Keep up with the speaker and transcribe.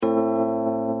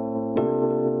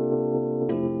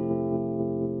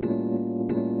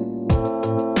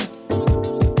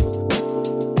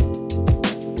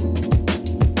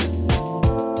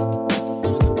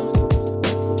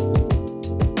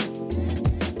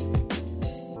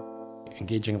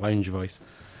engaging lounge voice.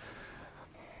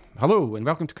 Hello and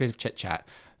welcome to Creative Chit Chat.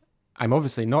 I'm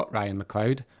obviously not Ryan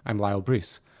McLeod, I'm Lyle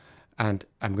Bruce, and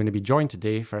I'm going to be joined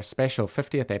today for a special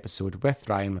 50th episode with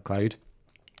Ryan McLeod,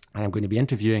 and I'm going to be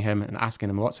interviewing him and asking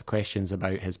him lots of questions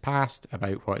about his past,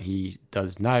 about what he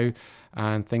does now,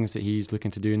 and things that he's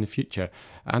looking to do in the future,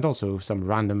 and also some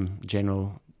random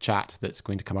general chat that's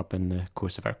going to come up in the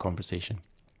course of our conversation.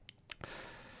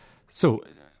 So,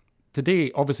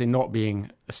 today, obviously not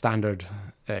being a standard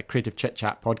Creative Chit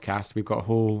Chat podcast, we've got a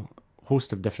whole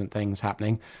host of different things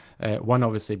happening. One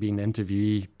obviously being the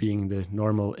interviewee, being the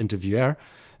normal interviewer,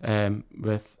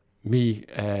 with me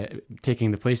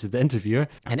taking the place of the interviewer,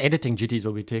 and editing duties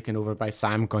will be taken over by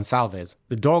Sam Gonsalves.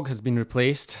 The dog has been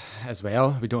replaced as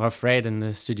well. We don't have Fred in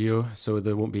the studio, so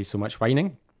there won't be so much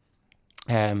whining.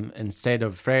 Instead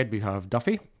of Fred, we have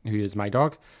Duffy, who is my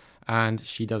dog, and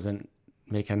she doesn't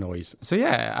make a noise. So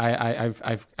yeah,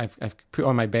 I've put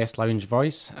on my best lounge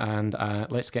voice, and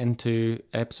let's get into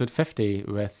episode 50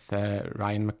 with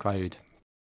Ryan McLeod.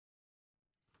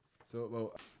 So,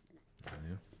 well,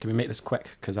 Can we make this quick,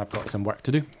 because I've got some work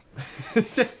to do?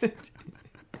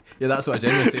 yeah, that's what I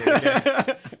generally say, I guess,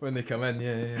 when they come in.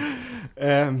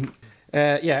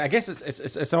 Yeah, I guess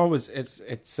it's always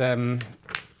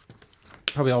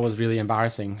probably always really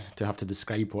embarrassing to have to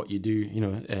describe what you do,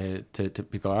 to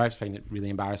people. I always find it really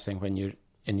embarrassing when you're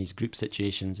in these group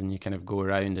situations and you kind of go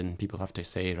around and people have to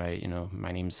say, right,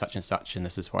 my name's such and such and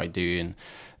this is what I do and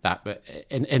that. But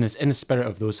in the spirit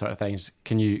of those sort of things,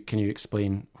 can you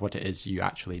explain what it is you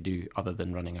actually do other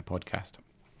than running a podcast?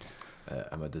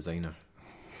 I'm a designer.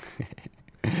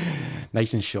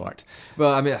 Nice and short.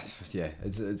 Well, I mean, yeah,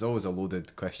 it's always a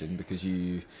loaded question because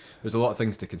there's a lot of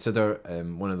things to consider.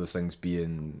 One of those things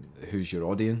being who's your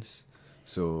audience.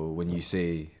 So when you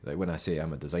say, like when I say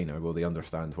I'm a designer, will they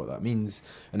understand what that means?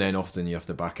 And then often you have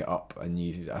to back it up,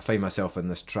 and I find myself in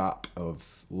this trap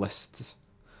of lists.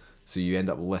 So you end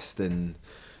up listing.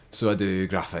 So I do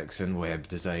graphics and web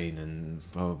design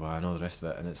and blah, blah, blah, and all the rest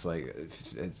of it. And it's like,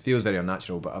 it feels very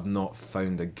unnatural, but I've not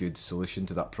found a good solution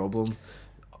to that problem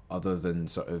other than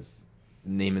sort of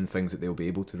naming things that they'll be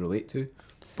able to relate to.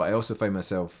 But I also find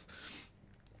myself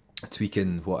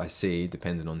tweaking what I say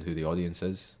depending on who the audience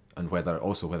is and whether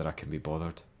I can be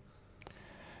bothered.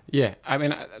 Yeah, I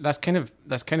mean, that's kind of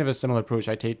a similar approach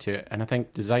I take to it. And I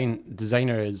think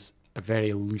designer is a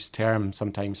very loose term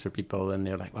sometimes for people, and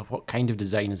they're like, well, what kind of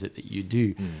design is it that you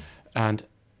do? And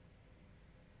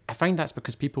I find that's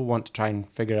because people want to try and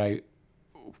figure out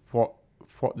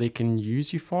what they can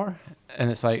use you for. And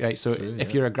it's like, right, so True,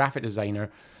 if you're a graphic designer,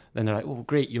 then they're like, oh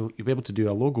great, you'll be able to do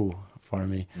a logo for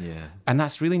me. Yeah. And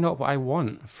that's really not what I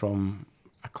want from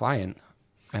a client,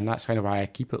 and that's kind of why I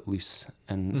keep it loose.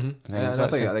 And and I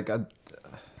think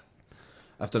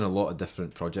I've done a lot of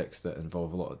different projects that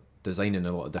involve a lot of designing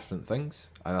a lot of different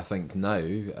things, and I think now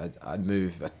I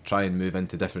try and move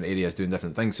into different areas doing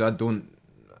different things. So I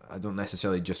don't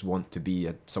necessarily just want to be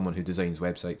someone who designs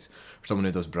websites or someone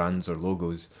who does brands or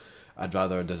logos. I'd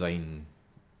rather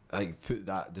put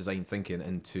that design thinking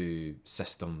into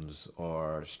systems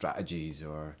or strategies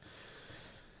or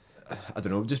I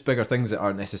don't know, just bigger things that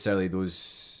aren't necessarily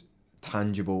those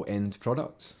tangible end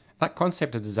products. That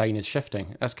concept of design is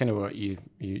shifting. That's kind of what you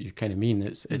kind of mean.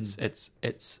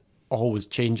 It's always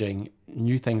changing,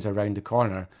 new things around the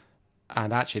corner.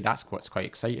 And actually, that's what's quite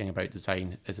exciting about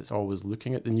design, is it's always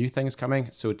looking at the new things coming.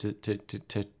 So to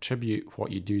attribute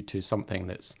what you do to something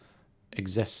that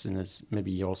exists and is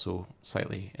maybe also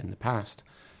slightly in the past,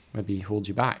 maybe holds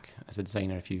you back as a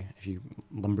designer if you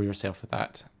lumber yourself with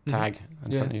that tag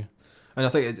in front of you. And I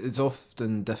think it's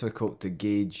often difficult to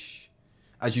gauge,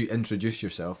 as you introduce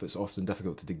yourself, it's often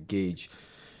difficult to gauge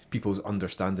people's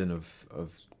understanding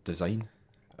of design.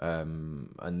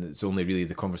 And it's only really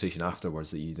the conversation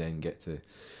afterwards that you then get to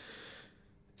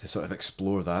sort of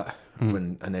explore that.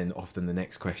 And then often the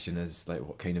next question is like,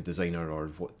 what kind of designer or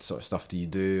what sort of stuff do you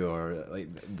do? Or like,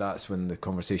 that's when the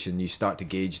conversation, you start to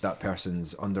gauge that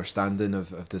person's understanding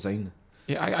of design.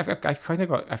 Yeah, I've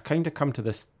kind of come to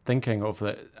this thinking of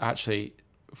that actually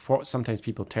what sometimes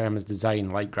people term as design,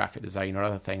 like graphic design or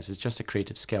other things, is just a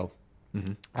creative skill.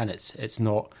 And it's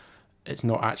not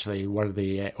actually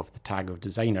worthy of the tag of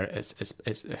designer. It's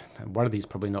worthy is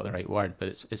probably not the right word, but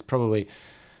it's probably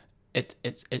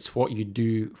it's what you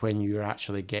do when you're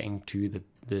actually getting to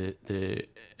the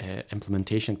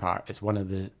implementation part. It's one of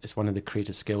the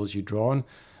creative skills you draw on,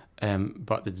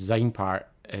 but the design part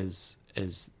is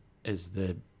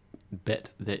the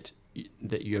bit that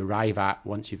you arrive at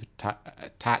once you've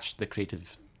attached the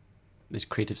creative this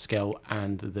creative skill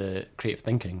and the creative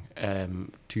thinking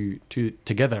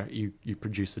together, you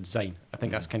produce a design. I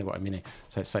think that's kind of what I mean.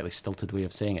 It's a slightly stilted way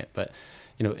of saying it, but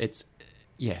it's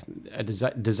a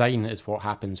design is what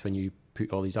happens when you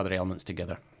put all these other elements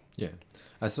together. Yeah,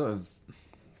 I suppose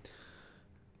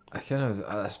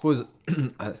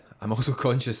I'm also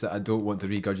conscious that I don't want to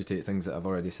regurgitate things that I've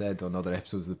already said on other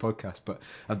episodes of the podcast, but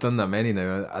I've done that many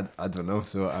now. I don't know,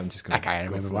 so I'm just going to. I can't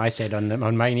remember what I said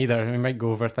on mine either. We might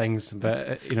go over things,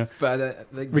 but but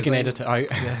we can edit it out.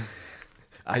 Yeah,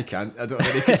 I can't. I don't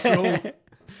have any control.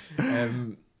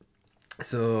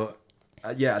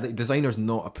 I think designer's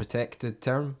not a protected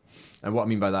term, and what I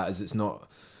mean by that is it's not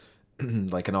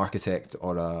like an architect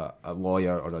or a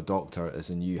lawyer or a doctor, as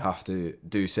in you have to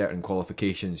do certain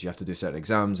qualifications, you have to do certain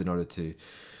exams in order to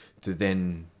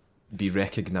then be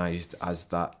recognised as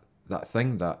that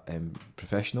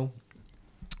professional.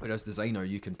 Whereas designer,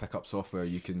 you can pick up software,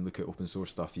 you can look at open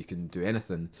source stuff, you can do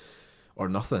anything or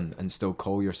nothing and still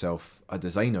call yourself a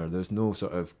designer. There's no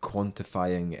sort of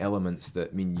quantifying elements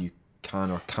that mean you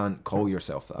can or can't call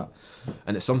yourself that.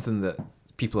 And it's something that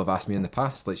people have asked me in the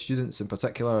past, like students in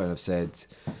particular, and have said,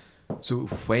 so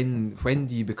when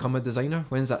do you become a designer?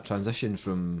 When's that transition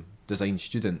from design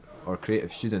student or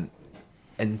creative student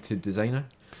into designer?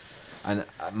 And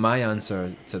my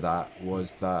answer to that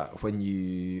was that when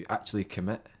you actually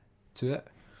commit to it,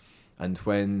 and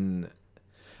when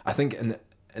I think in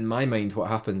my mind what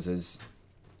happens is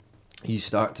you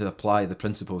start to apply the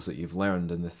principles that you've learned,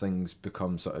 and the things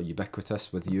become sort of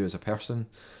ubiquitous with you as a person.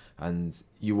 And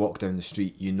you walk down the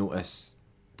street, you notice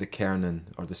the kerning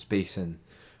or the spacing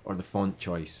or the font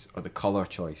choice or the colour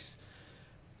choice.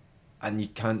 And you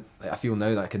can't, I feel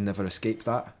now that I can never escape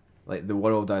that. Like the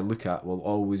world I look at will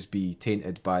always be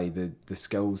tainted by the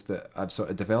skills that I've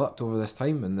sort of developed over this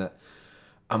time, and that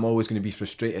I'm always going to be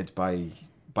frustrated by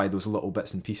those little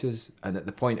bits and pieces. And at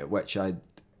the point at which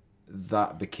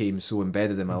that became so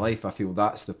embedded in my life, I feel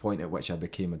that's the point at which I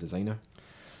became a designer.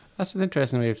 That's an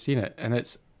interesting way of seeing it, and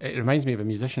it reminds me of a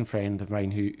musician friend of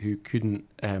mine who couldn't,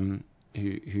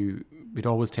 who would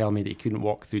always tell me that he couldn't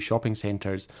walk through shopping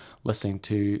centres listening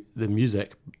to the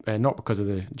music, not because of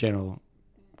the general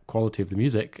quality of the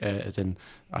music, as in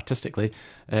artistically.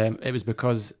 It was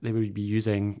because they would be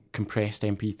using compressed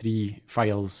MP3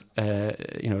 files,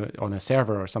 on a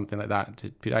server or something like that to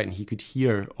put out, and he could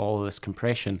hear all this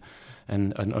compression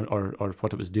and or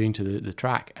what it was doing to the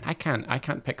track. And I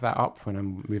can't pick that up when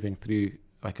I'm moving through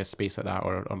like a space like that,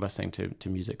 or listening to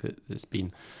music that's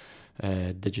been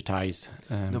digitized.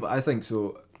 No, but I think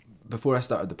so. Before I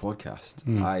started the podcast,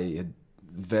 I had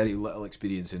very little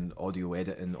experience in audio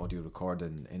editing, audio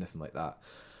recording, anything like that.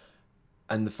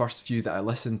 And the first few that I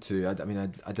listened to, I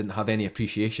didn't have any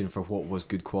appreciation for what was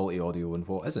good quality audio and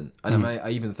what isn't. And I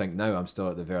even think now I'm still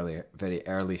at the very, very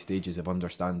early stages of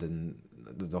understanding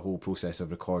the whole process of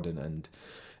recording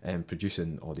and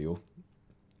producing audio.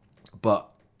 But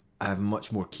I have a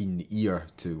much more keen ear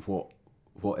to what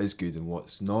is good and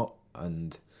what's not.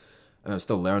 And I'm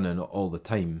still learning all the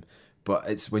time. But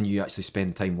it's when you actually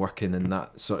spend time working in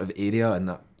that sort of area, and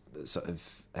that sort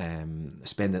of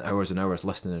spending hours and hours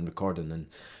listening and recording and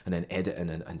then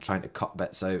editing and trying to cut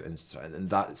bits out, and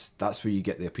that's where you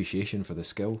get the appreciation for the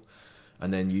skill.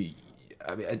 And then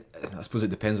I suppose it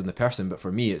depends on the person, but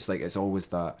for me it's like it's always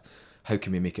that, how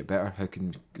can we make it better?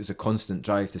 There's a constant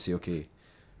drive to say, okay,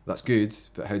 that's good,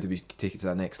 but how do we take it to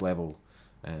that next level?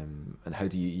 And how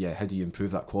do you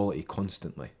improve that quality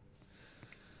constantly?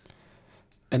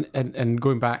 And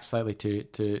going back slightly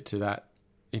to that,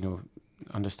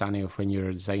 understanding of when you're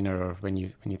a designer, or when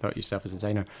you thought yourself as a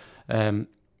designer,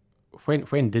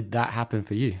 when did that happen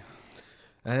for you?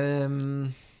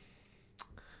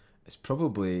 It's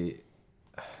probably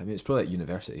at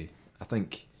university. I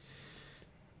think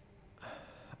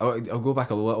I'll go back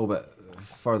a little bit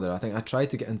further. I think I tried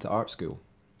to get into art school.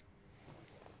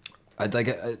 At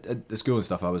the school and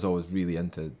stuff, I was always really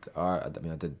into art. I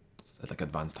did like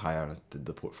advanced higher. I did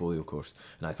the portfolio course,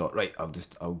 and I thought, right,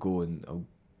 I'll go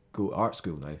to art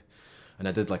school now. And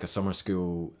I did like a summer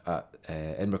school at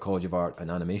Edinburgh College of Art and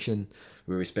Animation,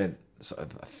 where we spent sort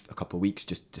of a couple of weeks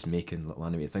just making little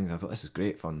animated things. I thought, this is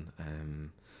great fun.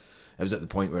 It was at the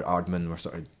point where Aardman were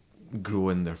sort of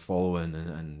growing their following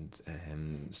and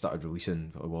started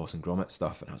releasing Wallace and Gromit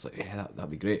stuff, and I was like, yeah, that'd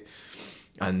be great.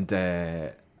 And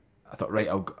I thought, right,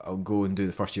 I'll go and do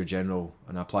the first year general,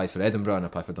 and I applied for Edinburgh and I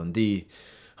applied for Dundee,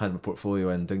 had my portfolio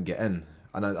in, didn't get in,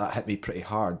 and that hit me pretty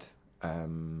hard.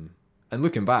 And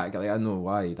looking back, I know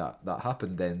why that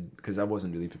happened then, because I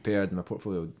wasn't really prepared, and my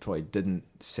portfolio probably didn't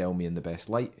sell me in the best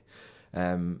light.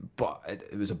 But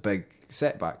it was a big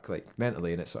setback, like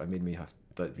mentally, and it sort of made me have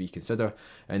reconsider.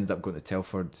 I ended up going to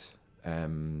Telford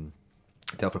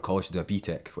College to do a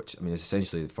BTEC, which I mean is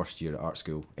essentially the first year at art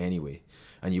school anyway.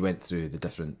 And you went through the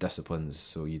different disciplines.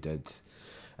 So you did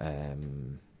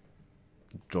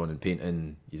drawing and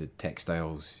painting, you did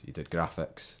textiles, you did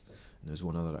graphics, and there's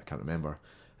one other I can't remember,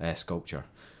 sculpture.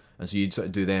 And so you'd sort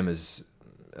of do them as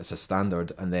a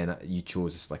standard, and then you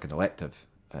chose like an elective,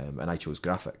 and I chose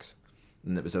graphics.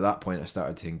 And it was at that point I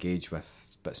started to engage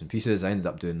with bits and pieces. I ended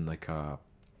up doing like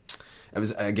it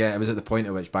was at the point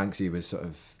at which Banksy was sort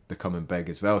of becoming big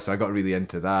as well, so I got really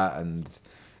into that and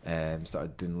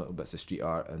started doing little bits of street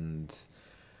art, and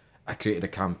I created a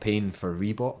campaign for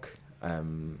Reebok,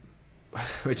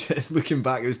 which looking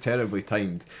back it was terribly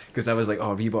timed, because I was like,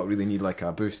 oh, Reebok really need like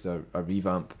a boost or a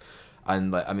revamp.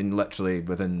 And like, I mean, literally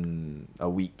within a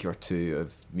week or two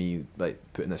of me like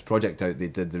putting this project out, they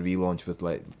did the relaunch with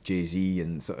like Jay-Z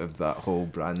and sort of that whole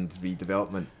brand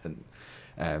redevelopment. And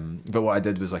but what I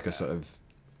did was like a sort of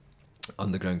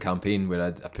underground campaign where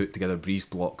I put together breeze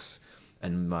blocks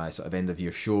in my sort of end of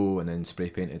year show, and then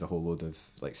spray painted a whole load of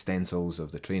like stencils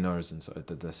of the trainers, and sort of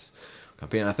did this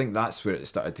campaign. And I think that's where it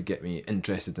started to get me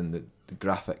interested in the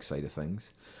graphic side of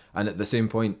things. And at the same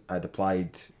point, I'd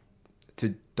applied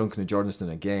to Duncan and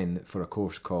Jordanston again for a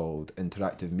course called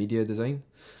Interactive Media Design,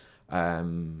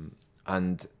 and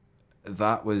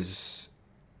that was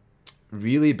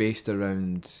really based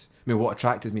around, I mean, what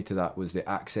attracted me to that was the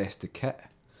access to kit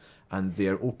and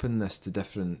their openness to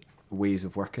different ways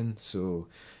of working. So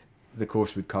the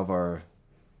course would cover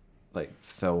like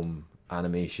film,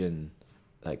 animation,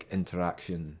 like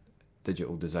interaction,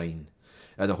 digital design.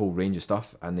 It had a whole range of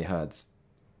stuff, and they had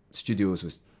studios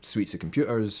with suites of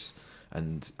computers,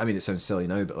 and I mean, it sounds silly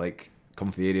now, but like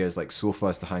comfy areas like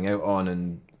sofas to hang out on,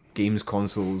 and games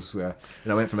consoles where,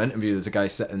 and I went from an interview, there's a guy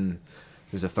sitting,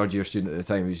 he was a third year student at the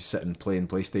time, he was just sitting playing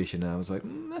PlayStation, and I was like,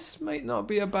 this might not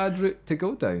be a bad route to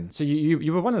go down. So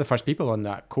you were one of the first people on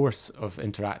that course of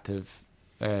interaction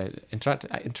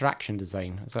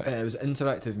design. Is that? It was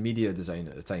interactive media design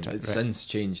at the time. It's right. Since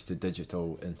changed to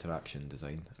digital interaction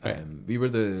design. Right. We were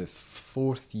the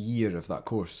fourth year of that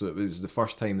course, so it was the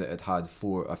first time that it had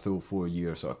a full 4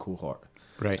 year sort of cohort.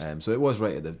 Right. So it was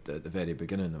right at the very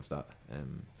beginning of that.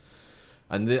 And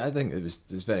I think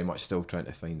it's very much still trying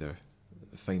to find their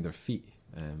feet.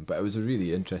 But it was a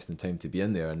really interesting time to be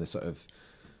in there, and the sort of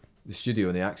the studio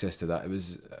and the access to that. It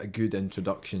was a good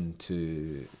introduction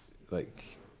to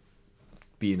like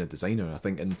being a designer, I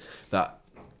think, and that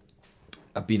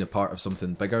I've been a part of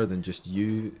something bigger than just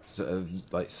you, sort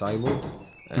of like siloed,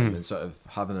 and sort of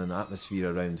having an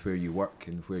atmosphere around where you work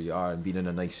and where you are, and being in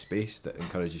a nice space that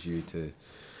encourages you to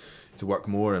work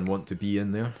more and want to be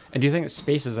in there. And do you think that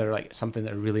spaces are like something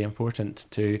that are really important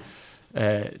to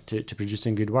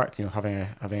producing good work? You know,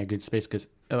 having a good space, because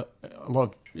a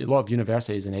lot of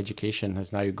universities and education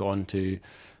has now gone to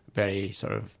very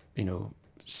sort of, you know,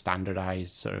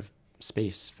 standardized sort of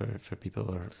space for people,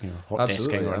 or, you know, hot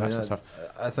desking or that sort of stuff.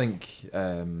 I think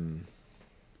the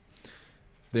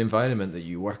environment that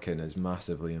you work in is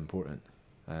massively important.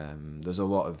 There's a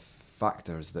lot of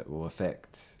factors that will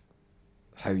affect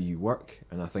how you work,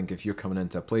 and I think if you're coming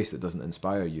into a place that doesn't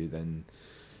inspire you, then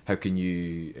how can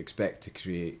you expect to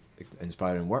create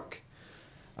inspiring work?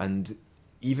 And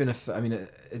even if, I mean,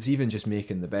 it's even just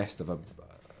making the best of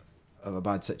a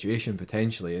bad situation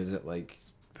potentially. Is it like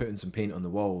putting some paint on the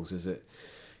walls? Is it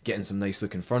getting some nice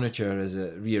looking furniture? Is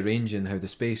it rearranging how the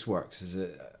space works? Is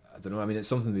it, I don't know, I mean, it's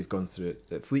something we've gone through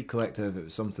at Fleet Collective. It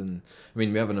was something, I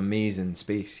mean, we have an amazing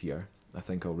space here, I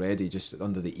think, already, just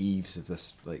under the eaves of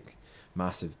this like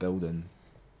massive building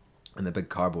and the big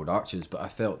cardboard arches. But I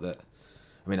felt that,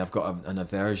 I mean, I've got an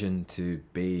aversion to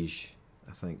beige,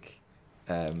 I think.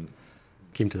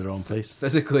 Came to the wrong place.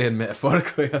 Physically and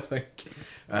metaphorically, I think.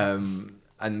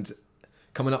 And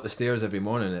coming up the stairs every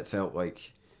morning, it felt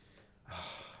like,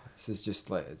 this is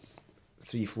just like, it's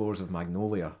 3 floors of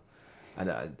magnolia. And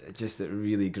it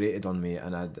really grated on me.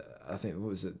 And I think, what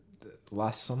was it,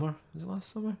 last summer? Was it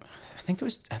last summer? I think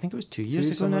it was 2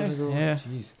 years ago now. Yeah.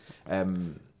 Jeez.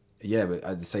 Yeah, but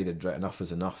I decided right, enough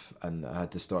is enough, and I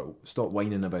had to stop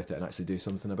whining about it and actually do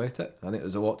something about it. I think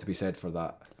there's a lot to be said for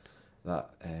that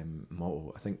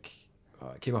motto. I think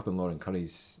it came up in Lauren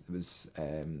Curry's. It was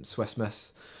Swiss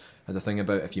Miss had a thing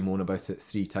about, if you moan about it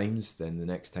 3 times, then the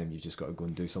next time you've just got to go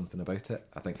and do something about it.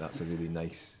 I think that's a really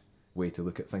nice way to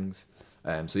look at things.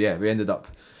 So yeah, we ended up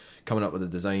coming up with a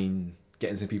design,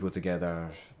 getting some people together,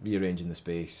 rearranging the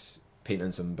space,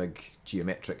 painting some big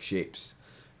geometric shapes,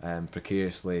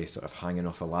 precariously sort of hanging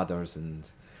off of ladders and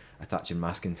attaching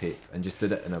masking tape, and just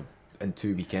did it in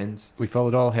 2 weekends. We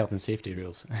followed all health and safety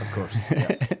rules. Of course.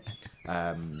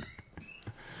 Yeah.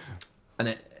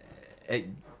 and it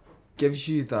gives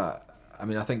you that. I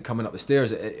mean, I think coming up the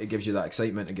stairs, it gives you that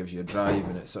excitement, it gives you a drive,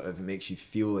 and it makes you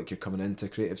feel like you're coming into a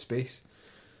creative space.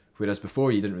 Whereas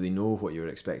before, you didn't really know what you were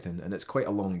expecting, and it's quite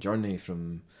a long journey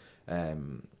from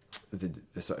the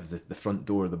sort of the front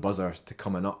door, the buzzer, to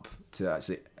coming up to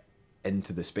actually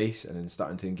into the space and then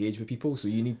starting to engage with people. So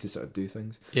you need to sort of do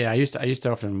things. Yeah, I used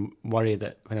to often worry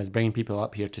that when I was bringing people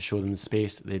up here to show them the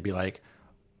space, they'd be like,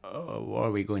 "Oh, what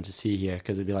are we going to see here?"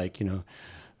 Because it'd be like,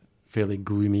 fairly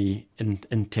gloomy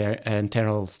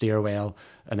internal stairwell,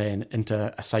 and then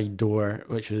into a side door,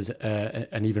 which was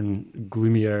an even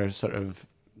gloomier sort of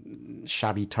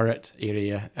shabby turret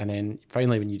area, and then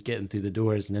finally when you'd get them through the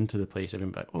doors and into the place,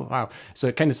 everyone like, oh wow. So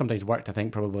it kind of sometimes worked, I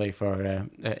think, probably for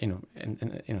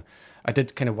I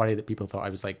did kind of worry that people thought I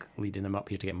was like leading them up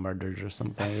here to get murdered or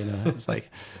something. It's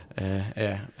like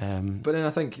but then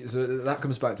I think so that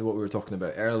comes back to what we were talking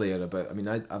about earlier about, I mean,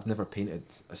 I've never painted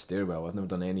a stairwell, I've never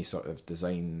done any sort of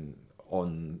design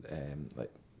on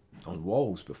on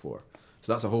walls before.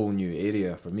 So that's a whole new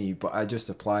area for me, but I just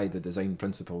applied the design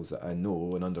principles that I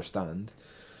know and understand,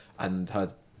 and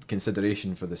had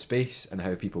consideration for the space and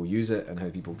how people use it and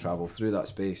how people travel through that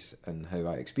space and how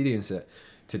I experience it,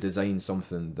 to design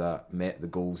something that met the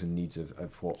goals and needs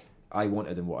of what I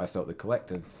wanted and what I felt the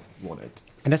collective wanted.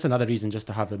 And that's another reason just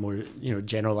to have the more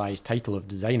generalized title of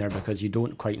designer, because you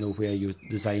don't quite know where your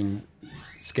design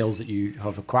skills that you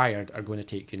have acquired are going to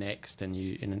take you next, and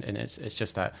it's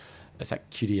just that. It's that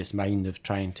curious mind of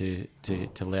trying to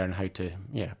learn how to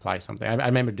apply something. I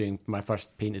remember doing my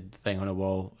first painted thing on a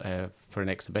wall for an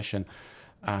exhibition,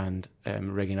 and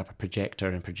rigging up a projector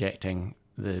and projecting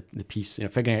the piece.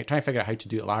 Trying to figure out how to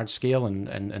do it large scale and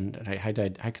how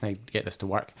can I get this to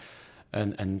work,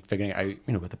 and figuring it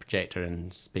out with a projector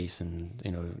and space and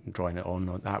drawing it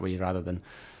on that way rather than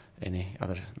any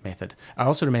other method. I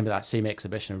also remember that same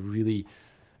exhibition,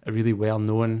 a really well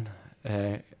known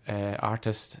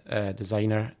artist,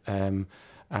 designer, and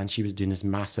she was doing this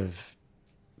massive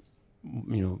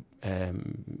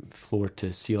floor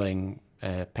to ceiling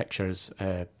pictures,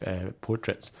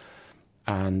 portraits,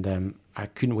 and I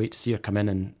couldn't wait to see her come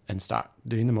in and start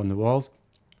doing them on the walls.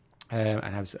 And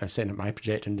I was setting up my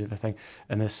projector and doing everything,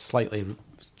 and this slightly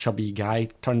chubby guy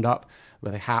turned up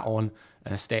with a hat on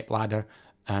and a step ladder,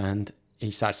 and he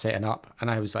started setting up,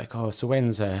 and I was like, oh, so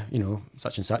when's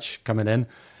such and such coming in?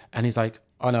 And he's like,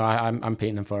 oh no, I'm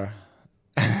painting them for her.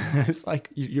 It's like,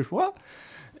 you're what?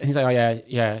 And he's like, oh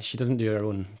yeah, she doesn't do her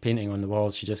own painting on the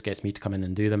walls, she just gets me to come in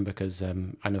and do them because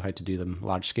I know how to do them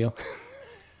large scale.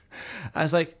 I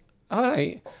was like, all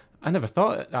right, I never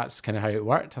thought that's kind of how it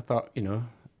worked. I thought,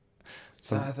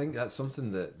 I think that's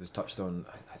something that was touched on,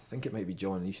 I think it might be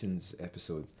John Eason's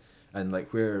episode, and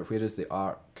like where is the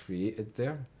art created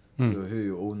there? So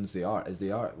who owns the art? Is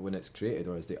the art when it's created,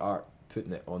 or is the art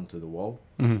putting it onto the wall,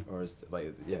 or is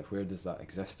where does that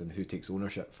exist, and who takes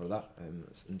ownership for that?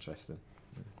 It's interesting.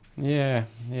 Yeah,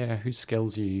 whose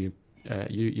skills are you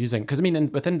using? Because I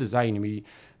mean, within design, we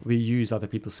use other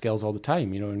people's skills all the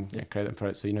time, and credit them for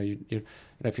it. So you're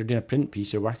if you're doing a print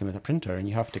piece, you're working with a printer, and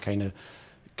you have to kind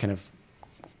of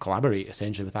collaborate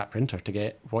essentially with that printer to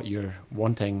get what you're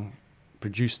wanting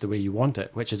produced the way you want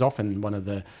it, which is often one of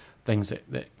the things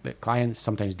that clients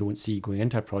sometimes don't see going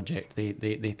into a project.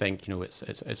 They think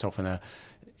it's often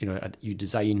you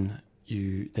design,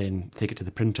 you then take it to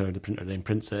the printer then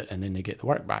prints it, and then they get the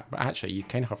work back. But actually you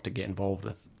kind of have to get involved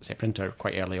with, say, a printer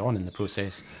quite early on in the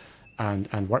process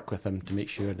and work with them to make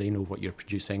sure they know what you're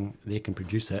producing, they can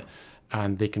produce it,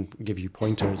 and they can give you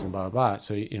pointers and blah blah blah.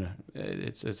 So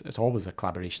it's always a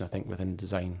collaboration, I think, within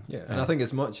design. Yeah, and I think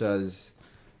as much as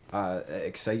it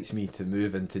excites me to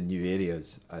move into new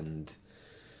areas and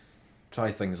try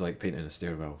things like painting a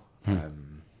stairwell. I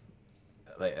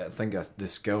think the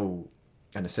skill,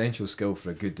 an essential skill for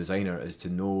a good designer, is to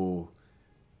know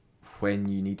when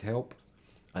you need help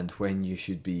and when you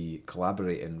should be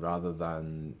collaborating rather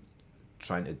than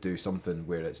trying to do something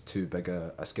where it's too big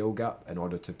a skill gap in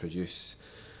order to produce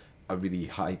a really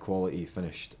high quality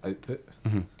finished output.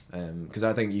 Because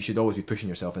I think you should always be pushing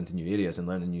yourself into new areas and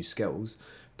learning new skills,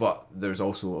 but there's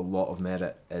also a lot of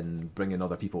merit in bringing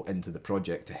other people into the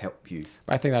project to help you.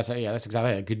 I think that's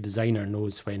exactly it. A good designer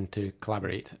knows when to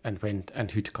collaborate and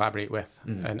who to collaborate with,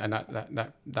 and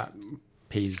that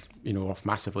pays off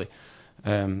massively.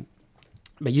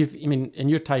 But in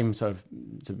your time sort of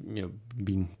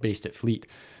being based at Fleet,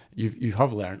 you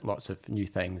have learned lots of new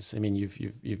things. I mean,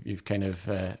 you've kind of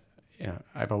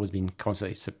I've always been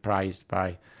constantly surprised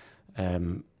by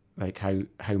like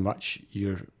how much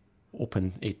you're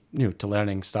open to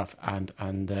learning stuff, and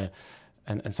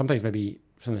sometimes maybe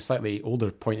from a slightly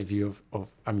older point of view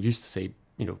of I'm used to, say,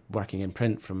 working in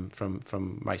print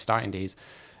from my starting days,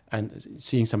 and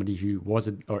seeing somebody who was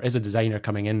or is a designer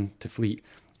coming into Fleet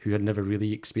who had never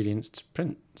really experienced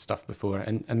print stuff before,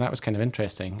 and that was kind of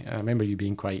interesting. I remember you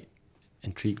being quite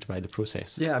intrigued by the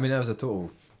process. Yeah, I mean, I was a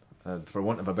total, for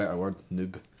want of a better word,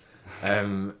 noob.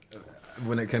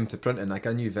 When it came to printing, like,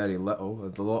 I knew very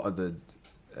little. A lot of the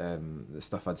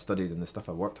stuff I'd studied and the stuff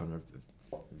I worked on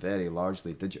are very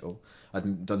largely digital.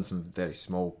 I'd done some very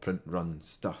small print run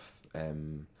stuff,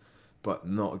 but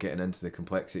not getting into the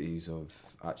complexities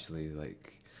of actually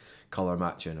like colour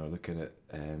matching or looking at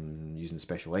using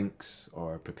special inks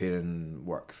or preparing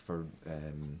work for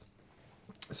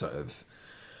sort of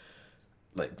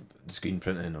like screen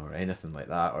printing or anything like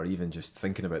that, or even just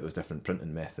thinking about those different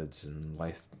printing methods and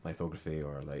lithography,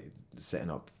 or like setting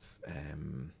up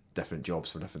different jobs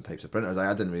for different types of printers.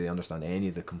 I didn't really understand any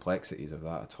of the complexities of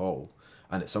that at all,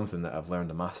 and it's something that I've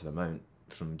learned a massive amount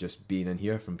from just being in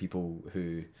here, from people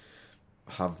who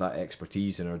have that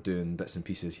expertise and are doing bits and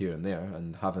pieces here and there,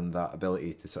 and having that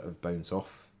ability to sort of bounce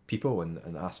off people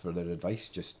and ask for their advice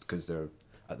just because they're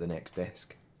at the next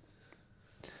desk.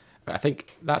 But I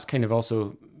think that's kind of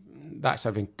also, that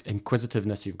sort of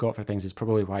inquisitiveness you've got for things is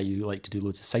probably why you like to do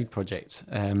loads of side projects.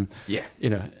 I've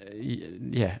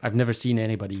never seen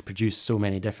anybody produce so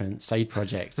many different side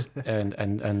projects,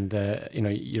 and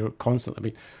you're constantly. I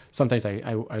mean, sometimes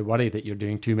I worry that you're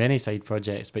doing too many side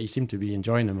projects, but you seem to be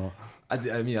enjoying them all.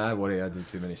 I mean, I worry I do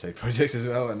too many side projects as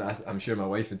well, and I'm sure my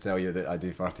wife would tell you that I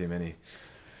do far too many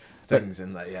things,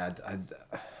 and like,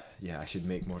 I should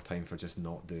make more time for just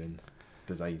not doing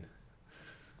design.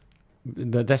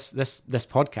 This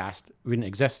podcast wouldn't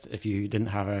exist if you didn't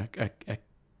have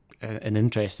an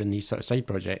interest in these sort of side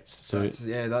projects. So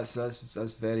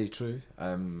that's very true.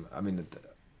 I mean,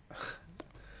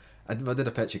 I did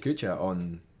a Pecha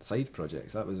on side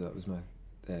projects. That was my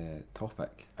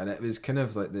topic, and it was kind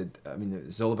of like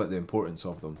it's all about the importance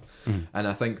of them. And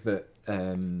I think that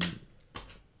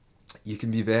you can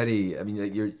be very. I mean,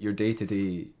 like your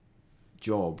day-to-day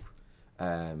job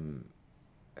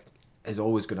is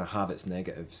always going to have its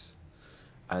negatives,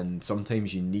 and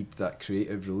sometimes you need that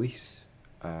creative release,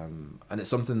 and it's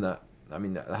something that, I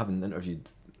mean, I haven't interviewed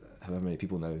however many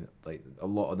people now, like a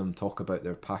lot of them talk about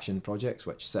their passion projects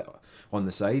which sit on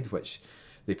the side, which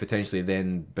they potentially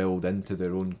then build into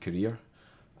their own career,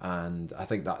 and I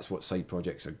think that's what side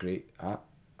projects are great at,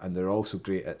 and they're also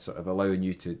great at sort of allowing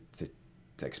you to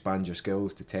expand your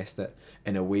skills, to test it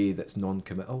in a way that's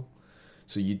non-committal,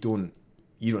 so you don't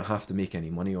have to make any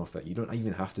money off it. You don't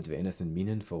even have to do anything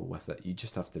meaningful with it. You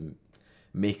just have to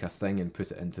make a thing and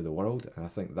put it into the world. And I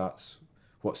think that's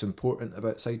what's important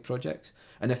about side projects.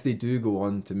 And if they do go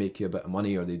on to make you a bit of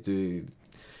money, or they do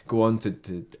go on to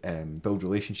build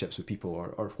relationships with people,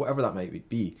 or whatever that might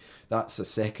be, that's a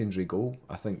secondary goal.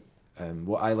 I think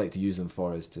what I like to use them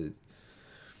for is to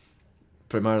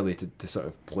primarily to sort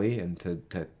of play and to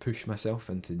push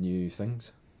myself into new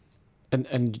things.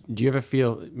 And do you ever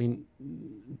feel, I mean,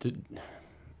 do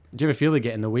you ever feel they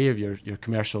get in the way of your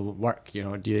commercial work? Do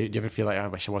you ever feel like, I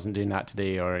wish I wasn't doing that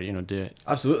today, or, do it?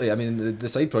 Absolutely. I mean, the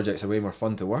side projects are way more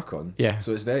fun to work on. Yeah.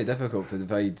 So it's very difficult to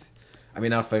divide. I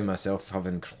mean, I've found myself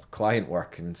having client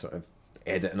work and sort of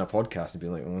editing a podcast and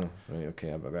being like, oh, right,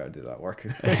 okay, I better do that work.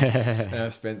 And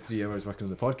I've spent 3 hours working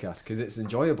on the podcast because it's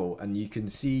enjoyable, and you can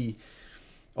see.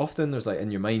 Often there's like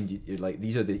in your mind, you're like,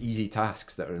 these are the easy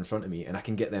tasks that are in front of me and I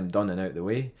can get them done and out of the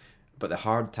way. But the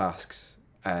hard tasks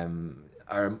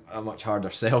are a much harder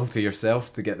sell to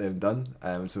yourself to get them done.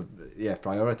 So yeah,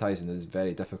 prioritising is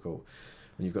very difficult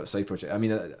when you've got a side project. I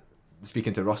mean,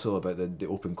 speaking to Russell about the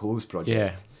open close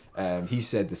project, he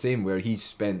said the same, where he's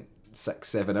spent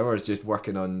 6-7 hours just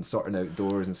working on sorting out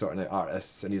doors and sorting out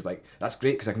artists, and he's like, that's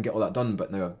great because I can get all that done, but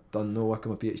now I've done no work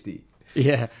on my PhD.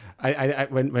 Yeah, I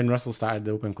when Russell started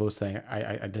the open close thing,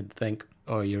 I did think,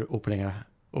 oh, you're opening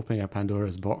a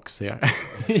Pandora's box there.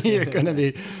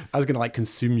 I was gonna like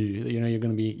consume you. You're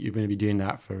gonna be doing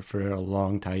that for a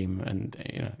long time, and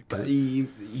But he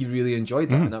really enjoyed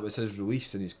that, and that was his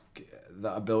release, and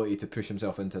that ability to push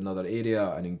himself into another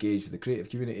area and engage with the creative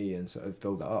community and sort of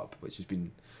build that up, which has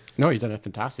been. No, he's done a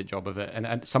fantastic job of it,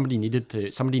 and somebody needed to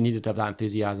have that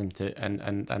enthusiasm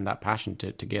and that passion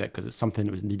to get it, because it's something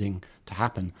that was needing to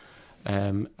happen,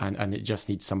 and it just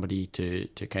needs somebody to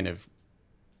kind of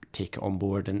take it on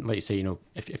board. And like you say,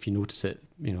 if you notice it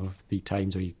 3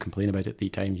 times, or you complain about it 3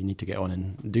 times, you need to get on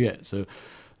and do it. So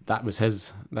that was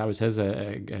his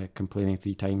complaining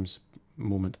 3 times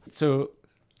moment. So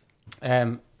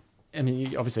I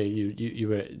mean, obviously you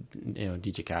were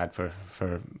DJ CAD for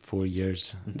 4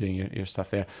 years doing your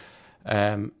stuff there,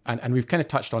 and we've kind of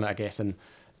touched on it, I guess, in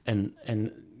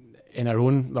in our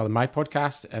own, well, in my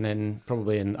podcast, and then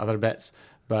probably in other bits.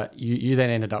 But you then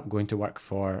ended up going to work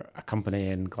for a company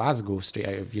in Glasgow straight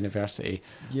out of university.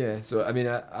 Yeah, so I mean,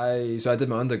 I did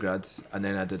my undergrad and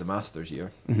then I did a master's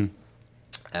year.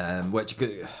 Which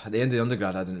at the end of the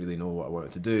undergrad, I didn't really know what I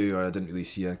wanted to do, or I didn't really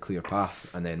see a clear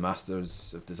path. And then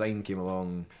Masters of Design came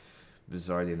along, was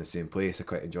already in the same place. I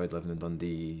quite enjoyed living in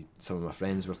Dundee. Some of my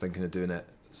friends were thinking of doing it,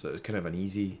 so it was kind of a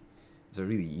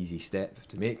really easy step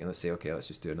to make. And let's say, okay, let's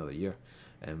just do another year.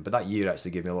 But that year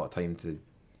actually gave me a lot of time to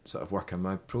sort of work on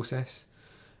my process,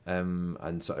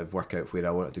 and sort of work out where I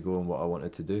wanted to go and what I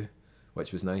wanted to do,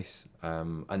 which was nice.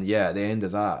 And yeah, at the end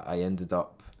of that, I ended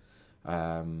up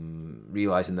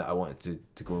realising that I wanted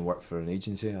to go and work for an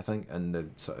agency, I think, in the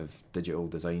sort of digital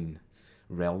design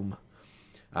realm.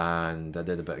 And I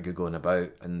did a bit of Googling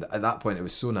about, and at that point it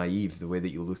was so naive, the way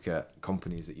that you look at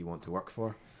companies that you want to work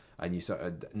for. And you sort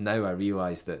of, now I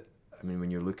realise that, I mean, when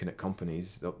you're looking at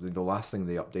companies, the last thing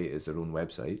they update is their own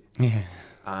website. Yeah.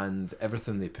 And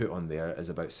everything they put on there is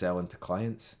about selling to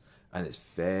clients, and it's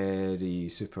very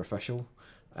superficial.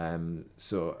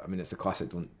 So, I mean, it's a classic,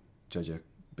 don't judge a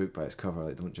book by its cover,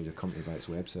 like don't judge a company by its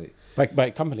website.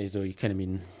 By companies, though, you kind of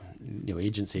mean,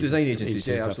 agencies. Design agencies,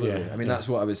 yeah, absolutely. Yeah, I mean, that's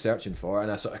what I was searching for,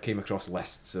 and I sort of came across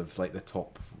lists of like the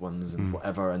top ones and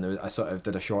whatever, and I sort of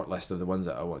did a short list of the ones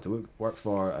that I wanted to work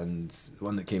for, and the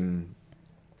one that came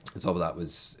on top of that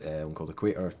was one called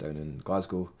Equator down in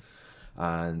Glasgow.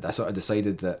 And I sort of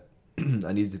decided that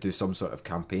I needed to do some sort of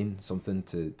campaign, something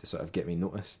to sort of get me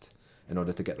noticed in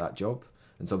order to get that job,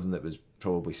 and something that was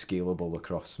probably scalable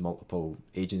across multiple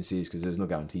agencies, because there's no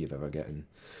guarantee of ever getting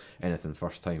anything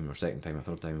first time or second time or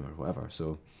third time or whatever.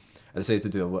 So I decided to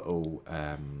do a little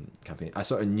campaign. I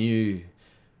sort of knew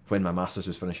when my Masters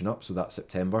was finishing up, so that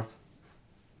September,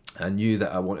 I knew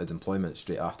that I wanted employment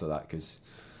straight after that, because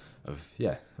of,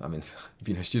 I mean,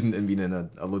 being a student and being in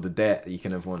a load of debt, you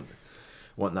kind of want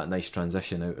that nice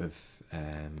transition out of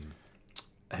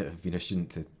being a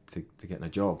student to getting a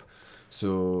job.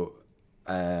 So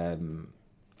I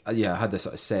had this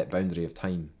sort of set boundary of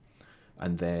time,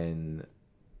 and then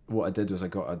what I did was I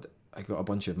got a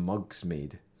bunch of mugs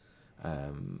made,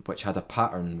 which had a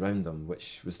pattern round them,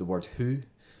 which was the word "who"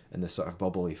 in this sort of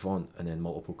bubbly font, and then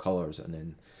multiple colours, and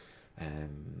then I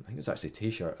think it was actually a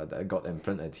t-shirt. I got them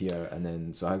printed here, and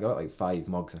then so I got like 5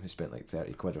 mugs, and I spent like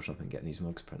 30 quid or something getting these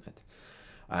mugs printed.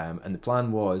 And the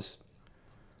plan was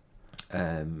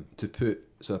to put,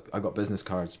 so I got business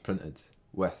cards printed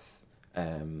with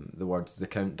the words "the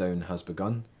countdown has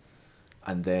begun"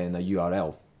 and then a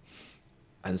URL.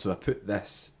 And so I put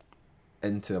this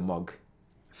into a mug,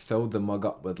 filled the mug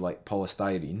up with like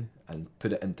polystyrene and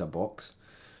put it into a box,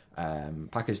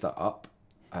 packaged that up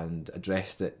and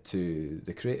addressed it to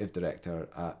the creative director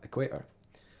at Equator.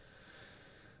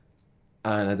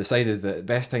 And I decided that the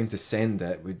best time to send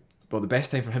it the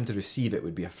best time for him to receive it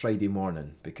would be a Friday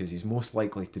morning, because he's most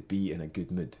likely to be in a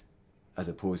good mood as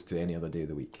opposed to any other day of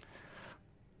the week.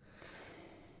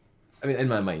 I mean, in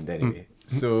my mind anyway.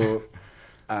 So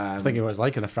I was thinking what it's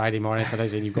like on a Friday morning,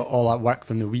 sometimes, and you've got all that work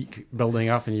from the week building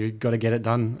up and you've got to get it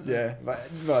done. Yeah, but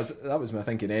that was my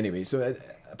thinking anyway. So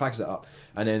I packaged it up,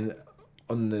 and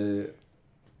then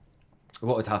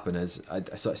what would happen is I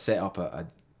sort of set up a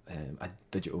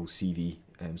digital CV,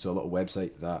 so a little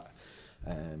website that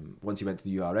once you went to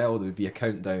the URL, there would be a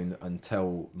countdown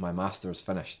until my Masters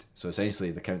finished. So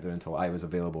essentially the countdown until I was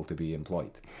available to be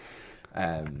employed.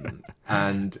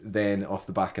 And then off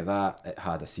the back of that, it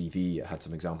had a CV, it had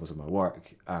some examples of my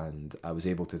work, and I was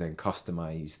able to then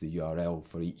customize the URL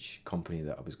for each company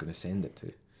that I was going to send it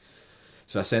to.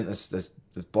 So I sent this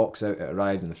box out. It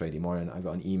arrived on the Friday morning. I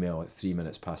got an email at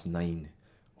 9:03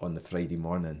 on the Friday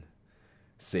morning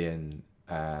saying,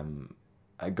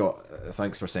 I got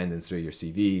thanks for sending through your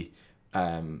CV.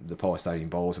 The polystyrene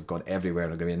balls have gone everywhere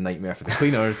and are going to be a nightmare for the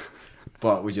cleaners,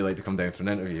 but would you like to come down for an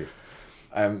interview?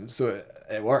 So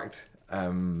it worked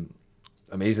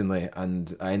amazingly,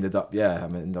 and I ended up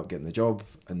getting the job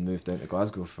and moved down to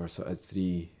Glasgow for sort of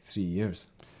three years.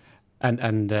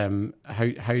 And how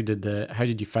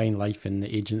did you find life in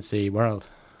the agency world?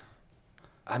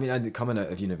 I mean, coming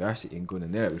out of university and going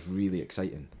in there, it was really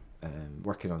exciting.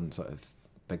 Working on sort of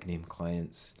big name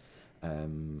clients,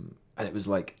 and it was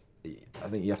like, I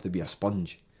think you have to be a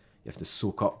sponge. You have to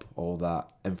soak up all that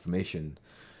information,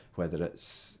 whether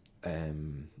it's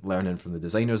learning from the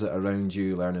designers that are around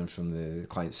you, learning from the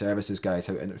client services guys,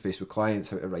 how to interface with clients,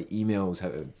 how to write emails, how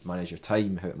to manage your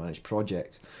time, how to manage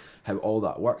projects, how all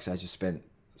that works. I just spent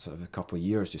sort of a couple of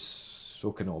years just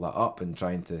soaking all that up and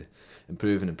trying to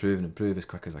improve as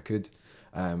quick as I could,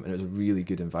 and it was a really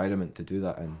good environment to do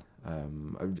that in.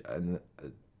 And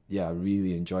yeah, I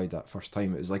really enjoyed that first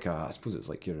time. It was like I suppose it's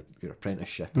like your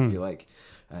apprenticeship, if you like,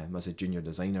 as a junior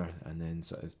designer, and then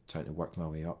sort of trying to work my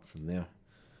way up from there.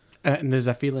 And there's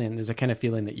a kind of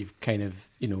feeling that you've kind of,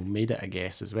 made it, I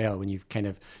guess, as well, when you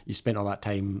spent all that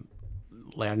time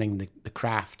learning the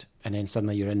craft, and then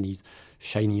suddenly you're in these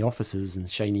shiny offices and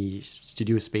shiny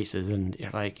studio spaces, and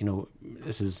you're like,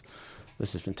 this is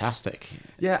fantastic.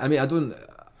 Yeah, I mean,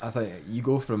 I think you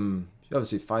go from,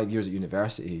 obviously, 5 years at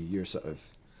university, you're sort of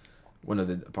one of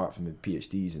the, apart from the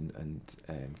PhDs and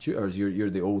tutors, you're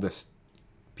the oldest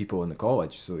people in the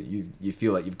college, so you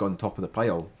feel like you've gone top of the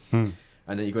pile.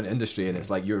 And then you go into industry and it's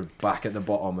like you're back at the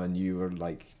bottom and you were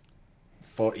like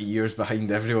 40 years behind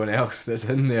everyone else that's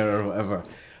in there or whatever.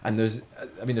 And there's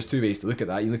two ways to look at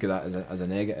that. You look at that as a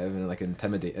negative and like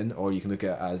intimidating, or you can look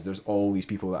at it as there's all these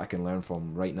people that I can learn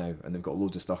from right now, and they've got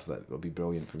loads of stuff that will be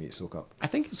brilliant for me to soak up. I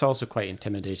think it's also quite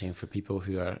intimidating for people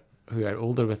who are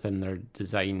older within their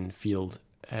design field,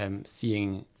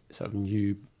 seeing sort of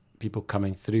new people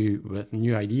coming through with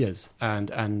new ideas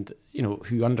and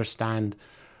who understand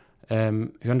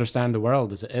the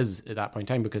world as it is at that point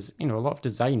in time, because a lot of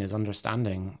design is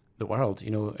understanding the world,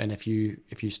 and if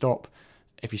you stop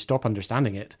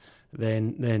understanding it,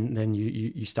 then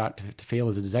you start to fail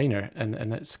as a designer,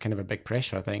 and that's kind of a big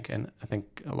pressure, I think. And I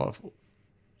think a lot of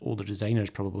older designers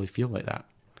probably feel like that.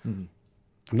 I'm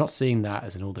not saying that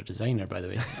as an older designer, by the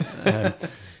way,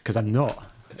 because I'm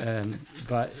not,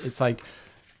 but it's like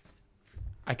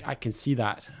I can see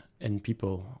that in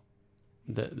people,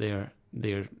 that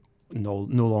they're no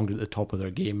longer at the top of their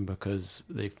game because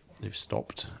they've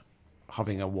stopped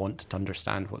having a want to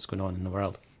understand what's going on in the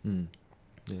world.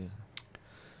 Yeah,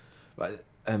 but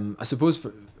I suppose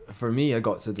for me, I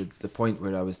got to the point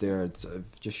where I was there sort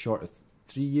of just short of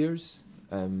 3 years.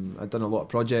 I'd done a lot of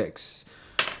projects,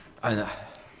 and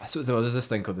there was this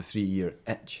thing called the 3-year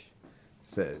itch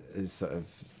that is sort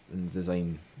of in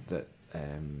design that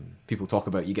people talk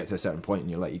about. You get to a certain point and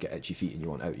you're like, you get itchy feet and you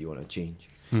want out, you want to change.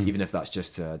 Even if that's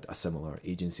just a similar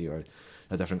agency or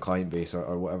a different client base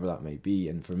or whatever that might be.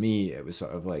 And for me, it was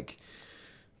sort of like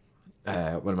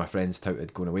one of my friends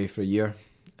touted going away for a year,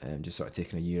 just sort of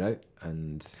taking a year out.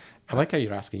 And I like how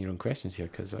you're asking your own questions here,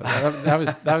 because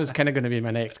that was kind of going to be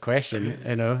my next question.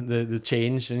 The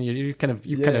change, and you kind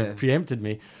of preempted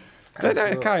me.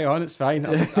 Carry on, it's fine.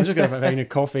 I'm just going to have a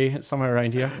coffee somewhere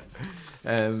around here.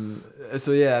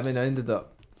 So yeah, I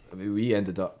mean, we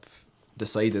ended up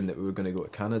deciding that we were going to go to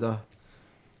Canada,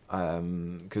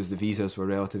 because the visas were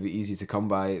relatively easy to come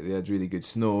by. They had really good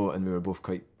snow, and we were both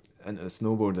quite into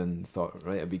snowboarding, and thought,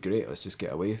 right, it'd be great, let's just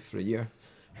get away for a year.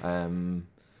 And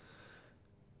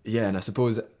I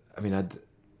suppose, I mean,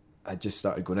 I'd just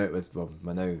started going out with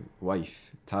my now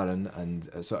wife, Taryn, and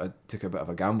I sort of took a bit of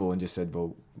a gamble and just said,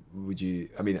 well,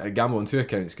 I gamble on two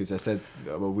accounts, because I said,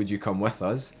 well, would you come with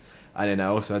us? And then I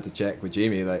also had to check with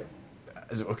Jamie, like,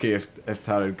 is it okay if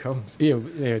Taryn comes?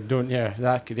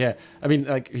 That could, yeah. I mean,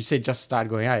 like you said, just started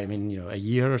going out. I mean, a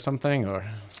year or something, or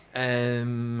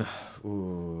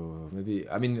maybe.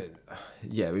 I mean,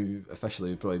 yeah, we've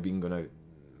probably been going out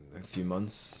a few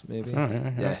months, maybe. Oh,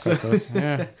 yeah, that's quite close.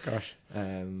 Yeah, gosh.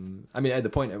 I mean, at the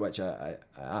point at which I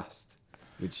asked,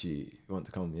 would she want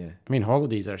to come? Yeah. I mean,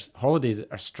 holidays are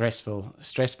stressful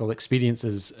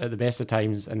experiences at the best of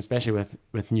times, and especially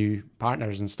with new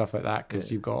partners and stuff like that,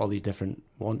 because you've got all these different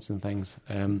wants and things.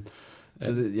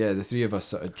 So the three of us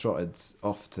sort of trotted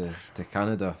off to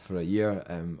Canada for a year.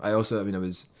 I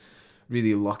was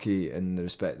really lucky in the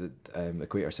respect that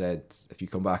Equator said, if you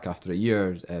come back after a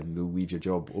year, we'll leave your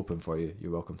job open for you.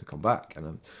 You're welcome to come back.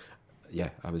 And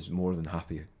I was more than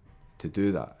happy to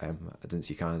do that. I didn't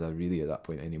see Canada really at that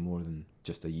point any more than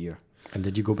just a year. And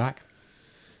did you go back?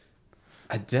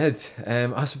 I did.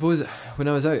 I suppose when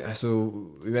I was out, so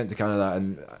we went to Canada,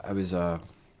 and I was a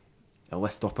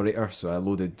lift operator, so I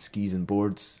loaded skis and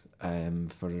boards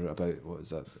for about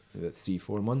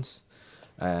 3-4 months.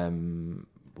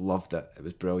 Loved it. It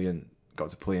was brilliant. Got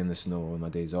to play in the snow on my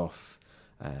days off.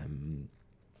 I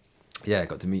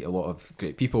got to meet a lot of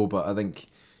great people, but I think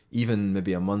even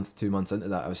maybe a month, 2 months into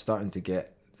that, I was starting to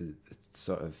get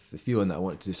the feeling that I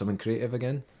wanted to do something creative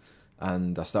again.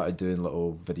 And I started doing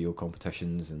little video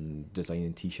competitions and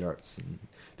designing T-shirts and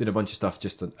doing a bunch of stuff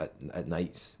just at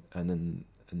nights and in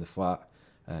the flat,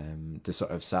 to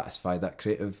sort of satisfy that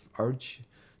creative urge.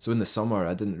 So in the summer,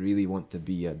 I didn't really want to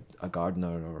be a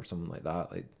gardener or something like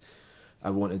that. Like,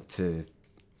 I wanted to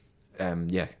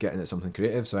get into something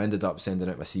creative. So I ended up sending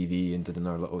out my CV and did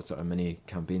another little sort of mini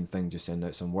campaign thing, just sending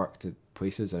out some work to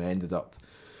places. And I ended up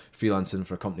freelancing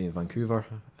for a company in Vancouver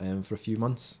for a few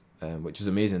months, which was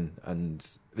amazing. And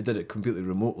we did it completely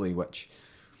remotely, which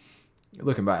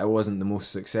looking back, it wasn't the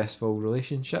most successful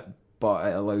relationship, but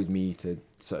it allowed me to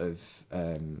sort of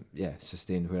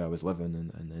sustain where I was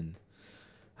living and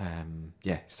then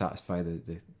satisfy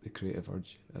the creative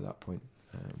urge at that point.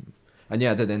 And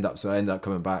yeah, I did end up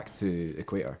coming back to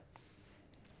Equator,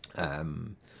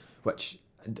 which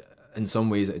in some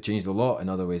ways it changed a lot, in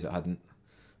other ways it hadn't.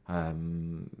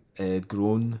 It had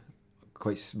grown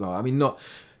quite well. I mean, not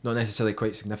necessarily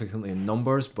quite significantly in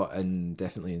numbers, but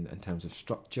definitely in terms of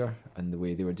structure and the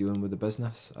way they were dealing with the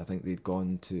business. I think they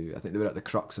were at the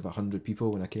crux of 100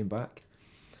 people when I came back.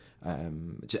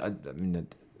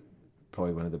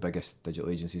 Probably one of the biggest digital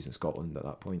agencies in Scotland at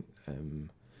that point.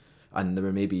 And there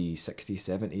were maybe 60,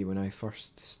 70 when I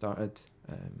first started.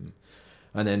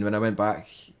 And then when I went back,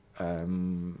 I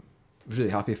was really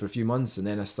happy for a few months, and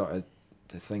then I started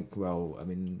to think, well, I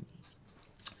mean,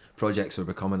 projects were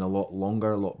becoming a lot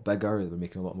longer, a lot bigger. They were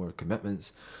making a lot more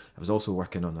commitments. I was also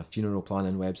working on a funeral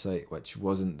planning website, which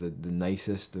wasn't the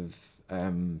nicest of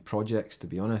projects, to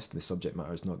be honest. The subject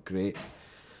matter is not great.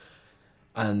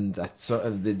 And I sort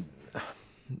of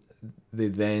they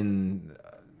then,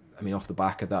 I mean, off the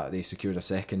back of that, they secured a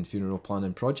second funeral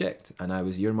planning project, and I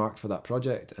was earmarked for that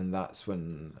project, and that's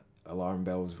when alarm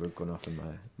bells were going off in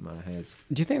my head.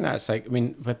 Do you think that's like, I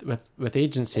mean, with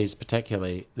agencies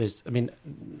particularly, there's, I mean,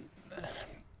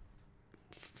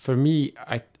 for me,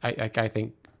 I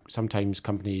think sometimes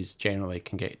companies generally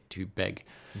can get too big,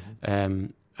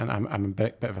 and I'm a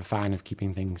bit of a fan of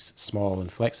keeping things small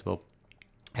and flexible,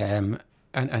 and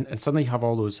suddenly you have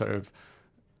all those sort of,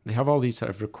 they have all these sort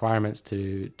of requirements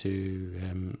to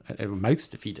mouths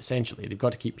to feed. Essentially, they've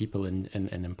got to keep people in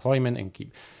employment and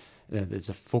keep. There's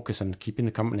a focus on keeping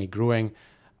the company growing,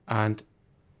 and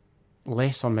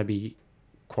less on maybe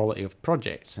quality of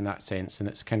projects in that sense. And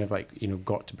it's kind of like, you know,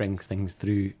 got to bring things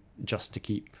through just to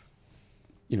keep,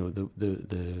 you know,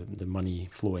 the money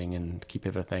flowing and keep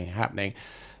everything happening.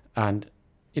 And,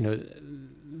 you know,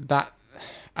 that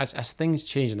as things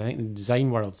change, and I think the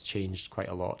design world's changed quite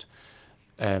a lot.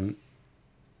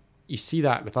 You see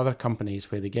that with other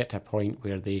companies where they get to a point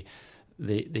where they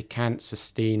can't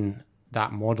sustain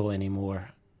that model anymore,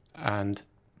 and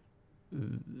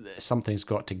something's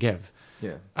got to give.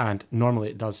 Yeah. And normally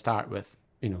it does start with,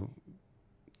 you know,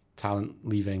 talent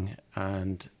leaving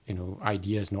and, you know,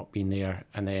 ideas not being there,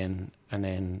 and then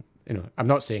you know, I'm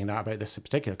not saying that about this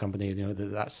particular company, you know,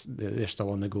 they're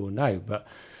still on the go now, but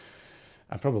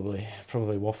I'm probably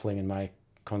waffling in my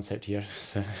concept here,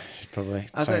 so I should probably.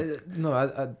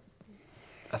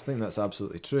 I think that's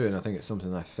absolutely true, and I think it's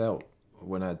something I felt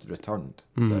when I'd returned.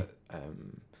 That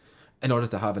in order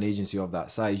to have an agency of that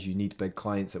size, you need big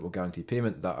clients that will guarantee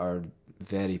payment that are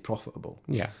very profitable.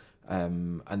 Yeah.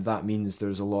 And that means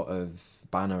there's a lot of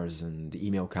banners and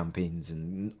email campaigns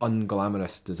and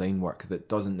unglamorous design work that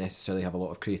doesn't necessarily have a lot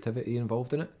of creativity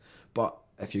involved in it. But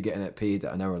if you're getting it paid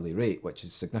at an hourly rate, which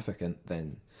is significant,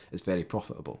 then it's very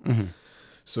profitable. Mm-hmm.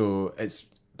 So it's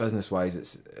business-wise,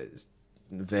 it's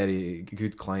a very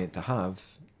good client to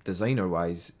have.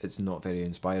 Designer-wise, it's not very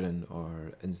inspiring,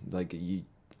 or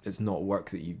it's not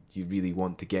work that you really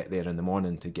want to get there in the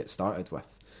morning to get started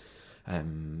with.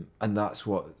 And that's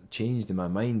what changed in my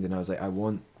mind, and I was like, I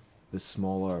want the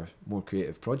smaller, more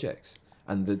creative projects.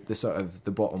 And the sort of the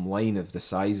bottom line of the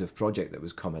size of project that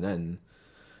was coming in,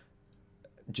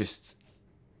 just,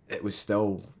 it was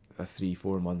still a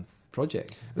 3-4 month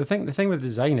project. The thing with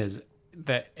design is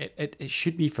that it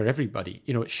should be for everybody.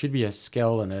 You know, it should be a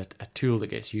skill and a tool that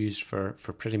gets used for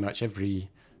pretty much everybody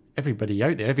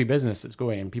out there, every business that's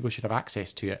going, and people should have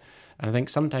access to it. And I think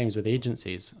sometimes with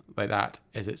agencies like that,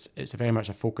 is it's very much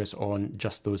a focus on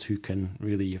just those who can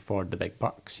really afford the big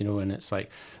bucks, you know, and it's like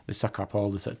they suck up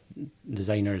all the sort of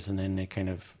designers, and then they kind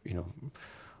of, you know,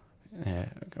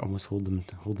 almost hold them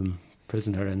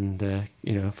prisoner, and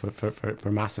you know,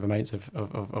 for massive amounts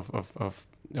of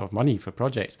money for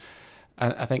projects.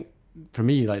 And I think for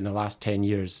me, like in the last 10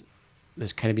 years,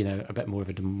 there's kind of been a bit more of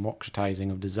a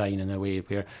democratizing of design in a way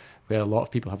where a lot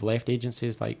of people have left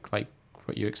agencies like what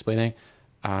you're explaining,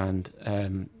 and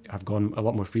have gone a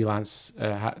lot more freelance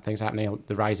things happening.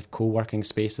 The rise of co-working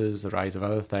spaces, the rise of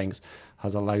other things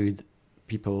has allowed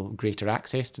people greater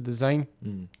access to design.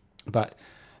 But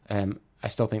I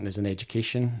still think there's an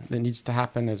education that needs to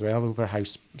happen as well over how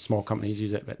small companies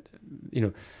use it. But, you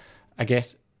know, I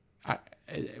guess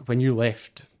when you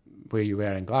left where you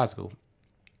were in Glasgow,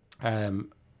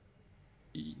 did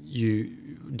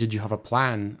you have a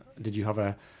plan? Did you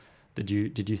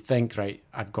think, right,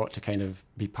 I've got to kind of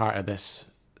be part of this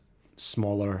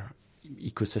smaller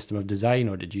ecosystem of design,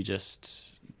 or did you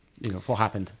just, you know, what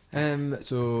happened?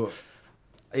 So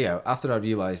yeah, after I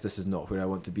realised this is not where I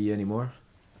want to be anymore,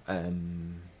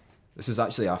 this was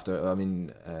actually after, I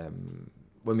mean,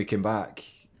 when we came back,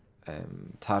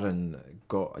 Taryn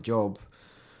got a job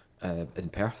in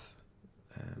Perth,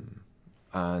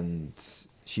 and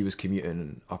she was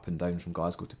commuting up and down from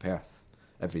Glasgow to Perth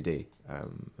every day.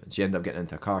 She ended up getting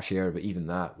into a car share, but even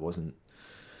that wasn't,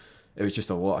 it was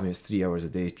just a lot. I mean, it's 3 hours a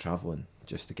day travelling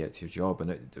just to get to your job, and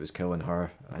it was killing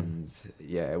her. And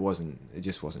yeah, it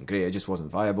just wasn't great. It just wasn't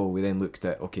viable. We then looked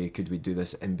at, okay, could we do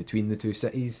this in between the two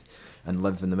cities and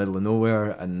live in the middle of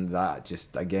nowhere? And that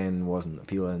just, again, wasn't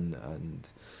appealing. And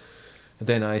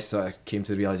then I sort of came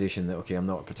to the realisation that, okay, I'm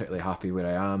not particularly happy where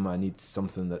I am. I need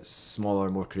something that's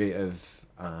smaller, more creative.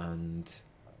 And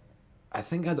I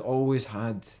think I'd always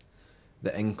had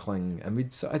the inkling, and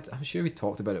I'm sure we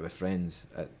talked about it with friends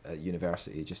at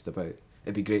university, just about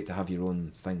it'd be great to have your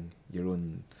own thing, your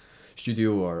own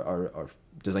studio or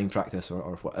design practice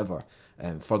or whatever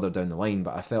further down the line.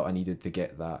 But I felt I needed to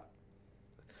get that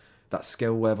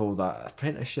skill level, that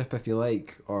apprenticeship, if you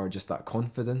like, or just that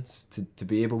confidence to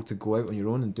be able to go out on your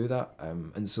own and do that.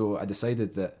 And so I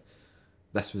decided that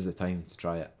this was the time to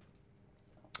try it.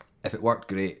 If it worked,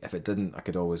 great. If it didn't, I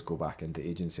could always go back into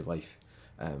agency life.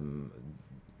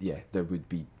 There would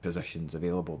be positions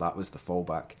available. That was the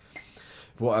fallback.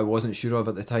 What I wasn't sure of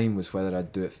at the time was whether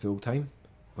I'd do it full time,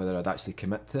 whether I'd actually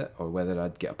commit to it, or whether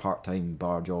I'd get a part-time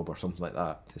bar job or something like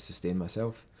that to sustain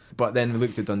myself. But then we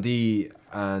looked at Dundee,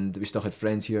 and we still had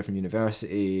friends here from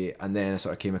university, and then I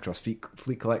sort of came across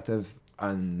Fleet Collective,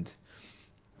 and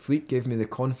Fleet gave me the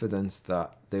confidence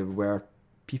that there were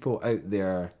people out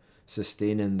there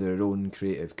sustaining their own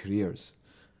creative careers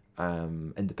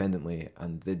independently,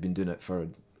 and they'd been doing it for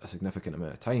a significant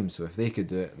amount of time. So if they could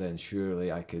do it, then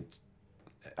surely I could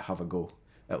have a go,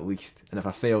 at least. And if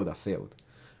I failed, I failed.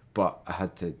 But I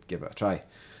had to give it a try.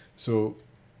 So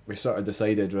we sort of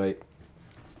decided, right,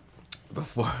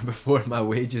 before my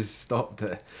wages stopped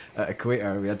at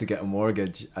Equator, we had to get a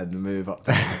mortgage and move up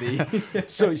to Dundee.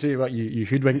 So what, you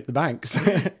hoodwinked the banks?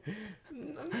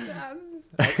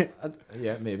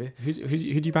 Yeah, maybe. Who do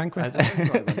you bank with?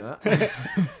 It's not like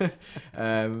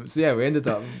that. So yeah, we ended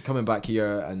up coming back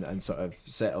here and sort of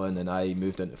settling, and I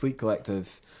moved into Fleet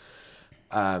Collective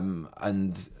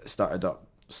and started up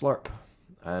Slurp.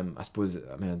 I suppose,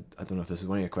 I mean, I don't know if this is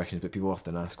one of your questions, but people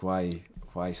often ask why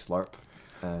Slurp.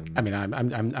 I mean,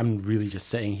 I'm really just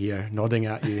sitting here nodding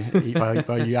at you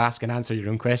while you ask and answer your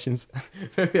own questions.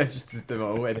 Maybe I should just do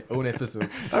my own episode.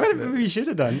 I mean, maybe you should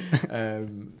have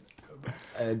done.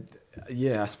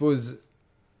 Yeah, I suppose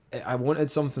I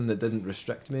wanted something that didn't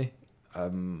restrict me,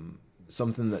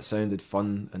 something that sounded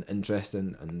fun and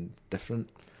interesting and different.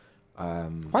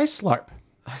 Why Slurp?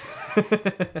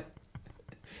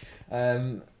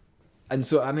 And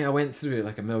so, I mean, I went through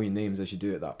like a million names, as you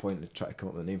do at that point, to try to come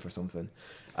up with a name for something,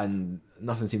 and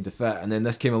nothing seemed to fit. And then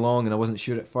this came along, and I wasn't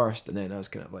sure at first, and then I was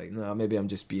kind of like, no, maybe I'm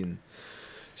just being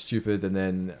stupid. And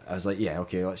then I was like, yeah,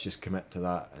 okay, let's just commit to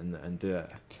that and do it.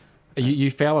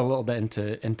 You fell a little bit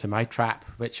into my trap,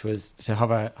 which was to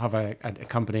have a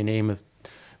company name with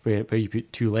where you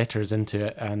put two letters into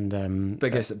it, and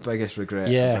biggest regret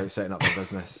about setting up a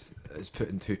business is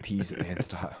putting two P's at the end of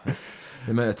that.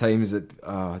 The amount of times that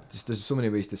just there's so many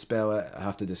ways to spell it. I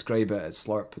have to describe it as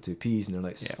Slurp with two P's, and they're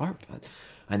like Slurp,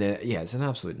 and it's an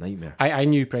absolute nightmare. I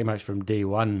knew pretty much from day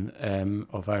one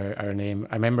of our name.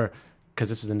 I remember because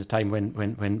this was in the time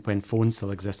when phones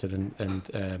still existed,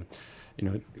 and you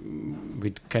know,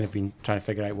 we'd kind of been trying to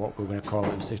figure out what we were going to call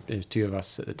it. It was two of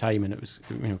us at the time, and it was,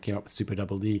 you know, came up with Super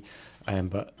Double D.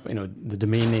 But, you know, the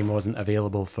domain name wasn't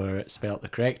available for it spelt the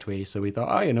correct way, so we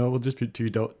thought, we'll just put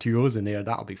two O's in there,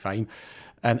 that'll be fine.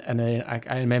 And then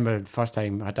I remember the first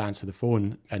time I had to answer the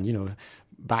phone, and, you know,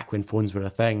 back when phones were a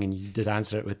thing, and you did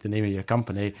answer it with the name of your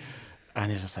company,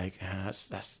 and it's just like,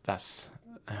 that's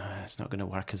not going to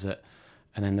work, is it?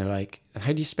 And then they're like,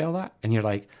 how do you spell that? And you're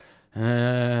like,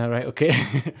 right, okay.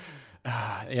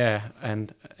 Yeah,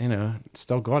 and you know,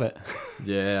 still got it.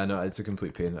 Yeah, I know, it's a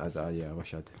complete pain. I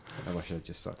wish I'd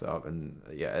just sorted it up. And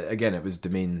yeah, again, it was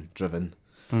domain driven,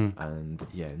 and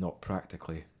not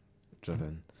practically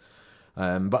driven.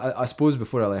 But I suppose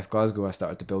before I left Glasgow, I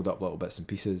started to build up little bits and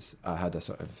pieces. I had a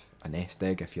sort of a nest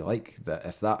egg, if you like, that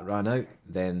if that ran out,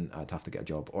 then I'd have to get a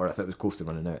job, or if it was close to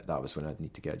running out, that was when I'd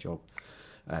need to get a job.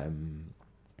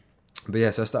 But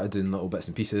yeah, so I started doing little bits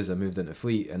and pieces. I moved into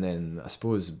Fleet, and then I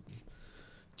suppose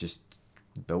just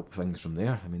built things from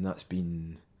there. I mean, that's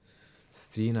been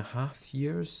 3.5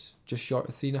 years, just short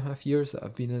of 3.5 years that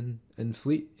I've been in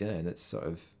Fleet. Yeah, and it's sort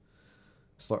of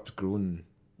Slurp's grown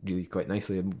really quite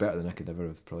nicely, and better than I could ever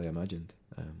have probably imagined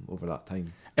over that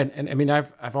time. And I mean,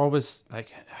 I've always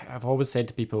said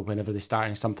to people whenever they're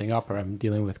starting something up, or I'm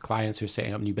dealing with clients who are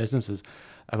setting up new businesses,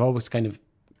 I've always kind of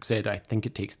said, I think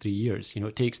it takes 3 years. You know,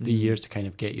 it takes 3 years to kind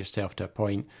of get yourself to a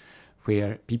point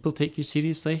where people take you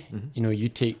seriously. You know, you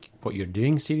take what you're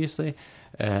doing seriously,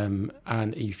 and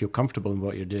you feel comfortable in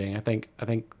what you're doing. I think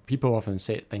people often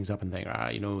set things up and think,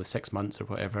 you know, 6 months or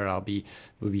whatever,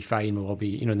 we'll be fine. We'll all be,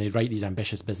 you know, and they write these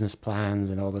ambitious business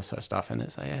plans and all this sort of stuff. And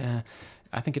it's like,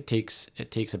 I think it takes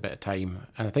a bit of time.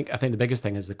 And I think the biggest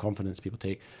thing is the confidence people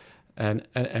take. And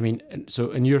I mean,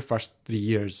 so in your first 3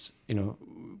 years, you know,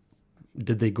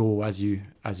 did they go as you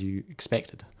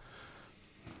expected?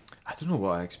 I don't know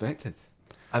what I expected.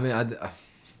 I mean, I'm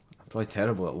probably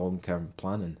terrible at long-term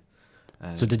planning.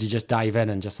 So did you just dive in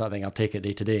and just think, I'll take it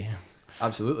day to day?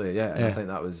 Absolutely, yeah. And I think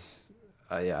that was,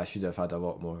 I should have had a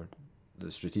lot more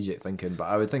the strategic thinking. But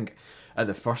I would think at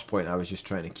the first point, I was just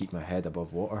trying to keep my head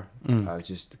above water. I was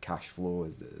just cash flow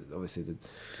is obviously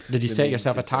Did you set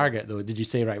yourself a target though? Did you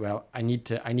say, right, well, I need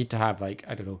to have, like,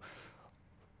 I don't know,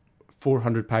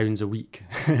 £400 a week,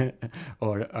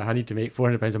 or I need to make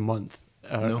 £400 a month?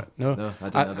 No, I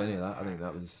didn't have any of that. I think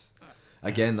that was,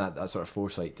 again, that sort of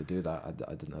foresight to do that.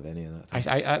 I didn't have any of that.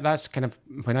 I that's kind of,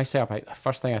 when I set up, the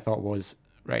first thing I thought was,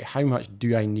 right, how much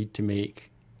do I need to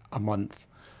make a month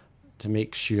to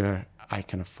make sure I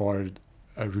can afford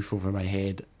a roof over my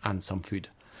head and some food?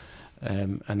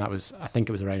 And that was, I think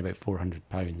it was around about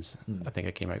 £400. I think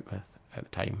I came out with at the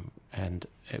time, and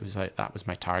it was like, that was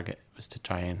my target, was to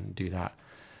try and do that.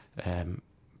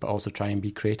 But also try and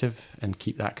be creative and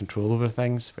keep that control over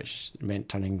things, which meant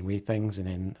turning away things, and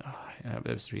then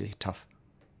it was really tough.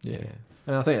 Yeah,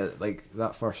 and I think like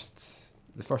the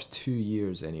first 2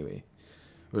 years anyway,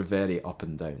 were very up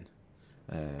and down.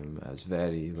 It was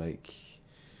very like,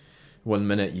 1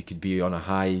 minute you could be on a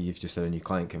high, you've just had a new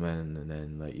client come in, and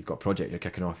then like you've got a project you're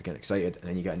kicking off, you get excited, and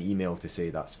then you get an email to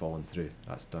say that's fallen through,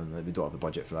 that's done, like, we don't have the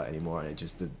budget for that anymore, and it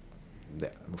just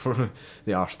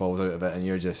the arse falls out of it, and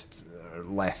you're just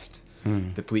left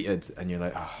depleted, and you're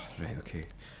like, right, okay.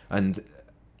 And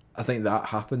I think that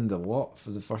happened a lot for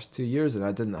the first 2 years, and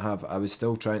I was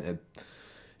still trying to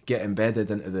get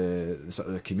embedded into the sort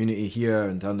of the community here,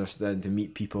 and to understand, to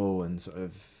meet people, and sort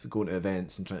of go to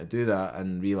events and trying to do that,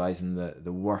 and realising that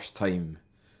the worst time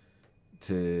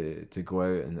to go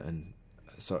out and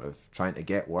sort of trying to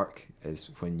get work is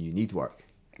when you need work.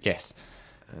 Yes.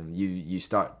 You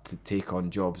start to take on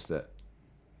jobs that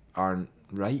aren't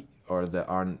right, or that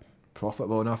aren't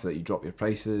profitable enough, that you drop your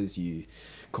prices, you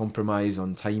compromise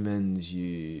on timings,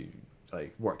 you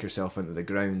like work yourself into the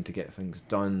ground to get things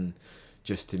done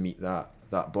just to meet that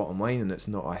bottom line, and it's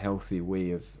not a healthy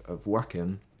way of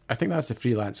working. I think that's the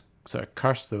freelance sort of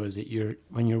curse though, is that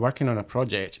when you're working on a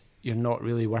project, you're not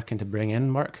really working to bring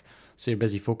in work, so you're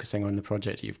busy focusing on the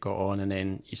project you've got on, and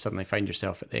then you suddenly find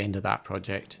yourself at the end of that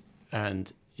project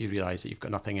and you realise that you've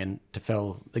got nothing in to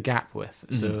fill the gap with.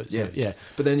 So yeah.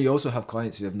 But then you also have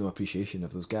clients who have no appreciation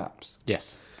of those gaps.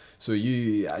 Yes. So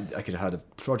I could have had a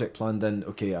project planned in.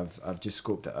 Okay, I've just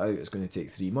scoped it out. It's going to take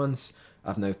 3 months.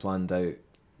 I've now planned out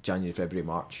January, February,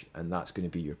 March, and that's going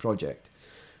to be your project.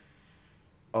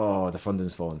 Oh, the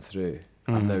funding's fallen through.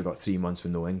 I've now got 3 months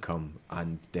with no income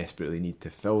and desperately need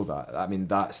to fill that. I mean,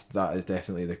 that is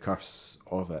definitely the curse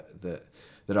of it, that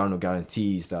there are no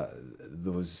guarantees that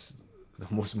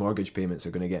most mortgage payments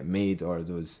are going to get made, or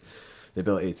the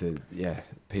ability to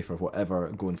pay for whatever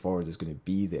going forward is going to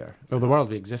be there. Well, the world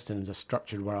we exist in is a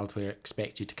structured world where it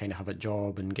expects you to kind of have a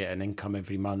job and get an income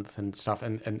every month and stuff,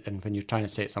 and when you're trying to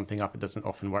set something up, it doesn't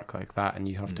often work like that, and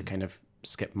you have to kind of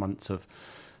skip months of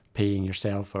paying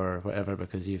yourself or whatever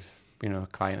because you've, you know, a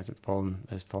client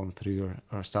has fallen through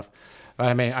or stuff.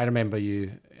 I mean, I remember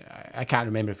you, I can't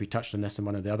remember if we touched on this in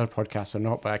one of the other podcasts or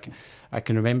not, but I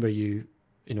can remember you,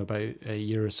 you know, about a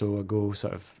year or so ago,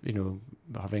 sort of, you know,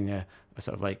 having a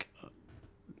sort of like,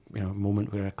 you know,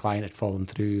 moment where a client had fallen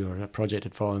through or a project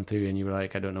had fallen through, and you were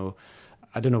like, I don't know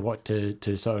what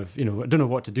to sort of, you know, I don't know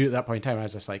what to do at that point in time. I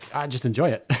was just like, just enjoy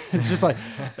it. It's just like,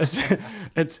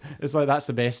 it's like, that's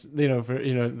the best, you know, for,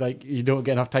 you know, like you don't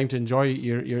get enough time to enjoy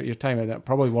your time. And that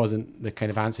probably wasn't the kind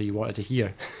of answer you wanted to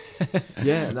hear.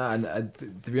 And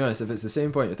to be honest, if it's the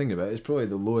same point you're thinking about, it's probably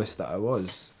the lowest that I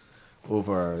was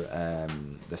over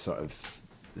the sort of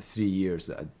the 3 years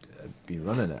that I'd been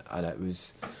running it, and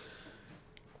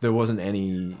there wasn't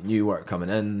any new work coming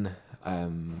in.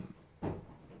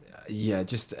 There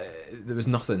was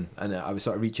nothing, and I was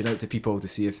sort of reaching out to people to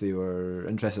see if they were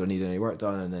interested or needed any work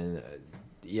done, and then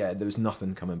there was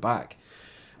nothing coming back,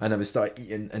 and I would start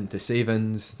eating into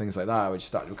savings, things like that. I would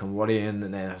start to become worrying,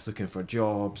 and then I was looking for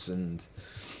jobs, and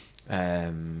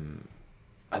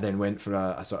I then went for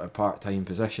a sort of part-time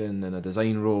position in a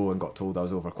design role and got told I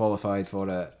was overqualified for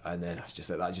it, and then I was just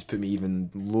like, that just put me even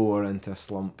lower into a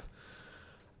slump.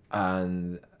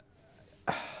 And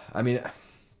I mean,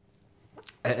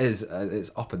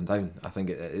 it's up and down. I think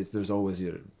it is. There's always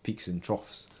your peaks and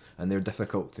troughs, and they're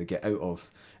difficult to get out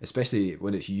of, especially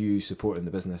when it's you supporting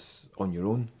the business on your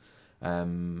own.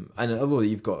 And although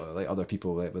you've got like other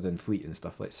people like within Fleet and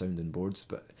stuff like sounding boards,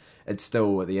 but it's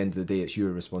still, at the end of the day, it's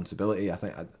your responsibility. I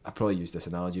think I probably used this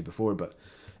analogy before, but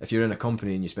if you're in a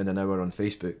company and you spend an hour on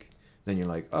Facebook, then you're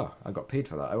like, oh, I got paid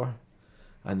for that hour.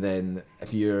 And then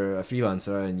if you're a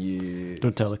freelancer and you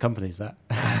Don't tell the companies that.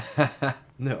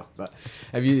 no, but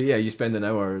if you spend an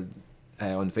hour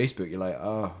on Facebook, you're like,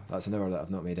 oh, that's an hour that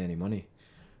I've not made any money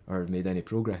or made any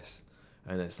progress,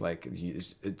 and it's like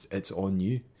it's on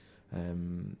you.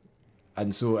 And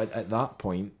so at that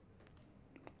point,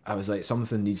 I was like,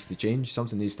 something needs to change,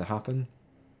 something needs to happen.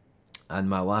 And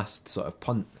my last sort of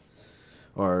punt,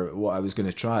 or what I was going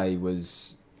to try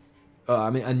was,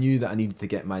 I knew that I needed to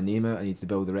get my name out, I needed to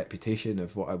build a reputation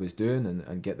of what I was doing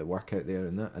and get the work out there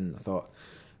and that. And I thought,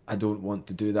 I don't want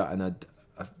to do that in a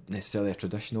necessarily a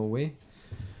traditional way.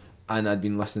 And I'd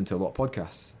been listening to a lot of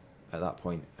podcasts at that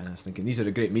point, and I was thinking, these are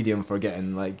a great medium for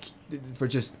getting, like, for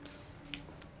just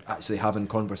actually having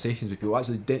conversations with people,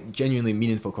 actually genuinely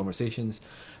meaningful conversations.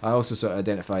 I also sort of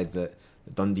identified that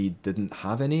Dundee didn't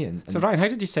have any. So Ryan, how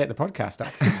did you set the podcast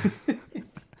up?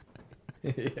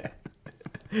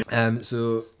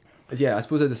 So I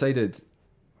suppose I decided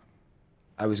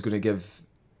I was going to give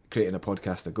creating a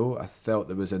podcast a go. I felt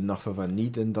there was enough of a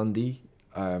need in Dundee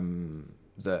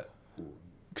that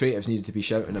creatives needed to be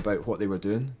shouting about what they were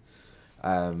doing.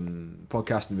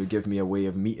 Podcasting would give me a way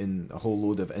of meeting a whole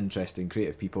load of interesting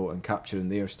creative people and capturing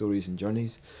their stories and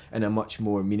journeys in a much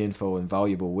more meaningful and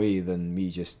valuable way than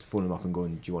me just phoning them up and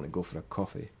going, do you want to go for a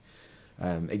coffee?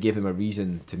 It gave them a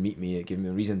reason to meet me, it gave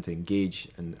them a reason to engage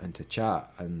and to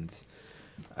chat, and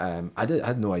I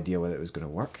had no idea whether it was going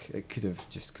to work. It could have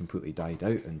just completely died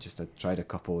out, and just I tried a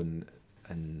couple and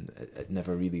it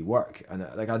never really worked. And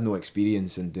I had no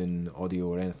experience in doing audio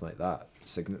or anything like that,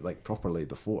 like properly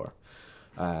before.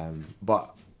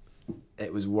 But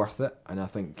it was worth it, and I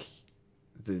think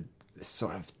the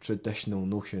sort of traditional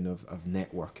notion of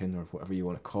networking, or whatever you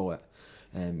want to call it,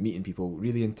 meeting people,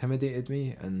 really intimidated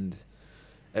me. And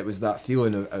it was that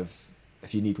feeling of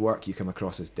if you need work, you come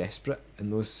across as desperate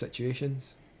in those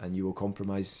situations, and you will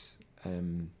compromise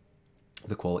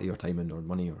the quality or timing or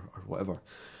money or whatever.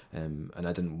 And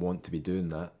I didn't want to be doing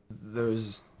that.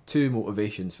 There's two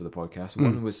motivations for the podcast.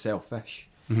 One was selfish,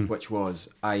 which was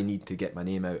I need to get my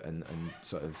name out and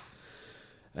sort of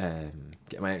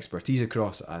get my expertise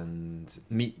across and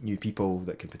meet new people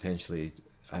that could potentially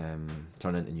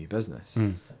turn into new business.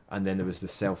 And then there was the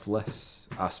selfless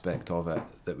aspect of it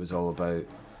that was all about,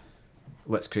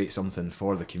 let's create something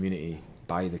for the community,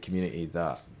 by the community,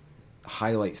 that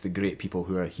highlights the great people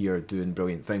who are here doing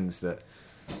brilliant things that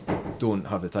don't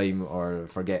have the time or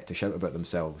forget to shout about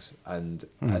themselves. And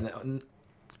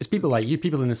it's people like you,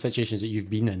 people in the situations that you've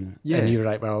been in, and you're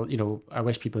like, well, I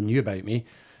wish people knew about me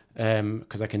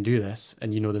because I can do this.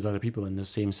 And there's other people in those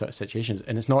same sort of situations,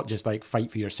 and it's not just like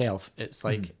fight for yourself, it's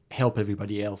like help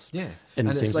everybody else in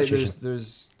the same situation.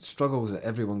 There's struggles that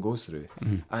everyone goes through,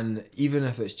 and even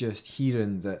if it's just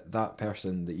hearing that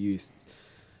person that you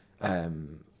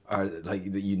are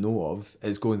like that you know of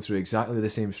is going through exactly the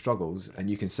same struggles, and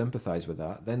you can sympathise with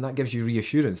that, then that gives you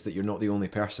reassurance that you're not the only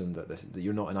person, that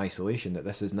you're not in isolation, that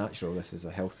this is natural, this is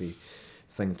a healthy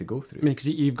thing to go through. I mean, because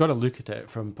you've got to look at it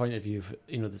from a point of view of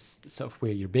this sort of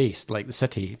where you're based, like the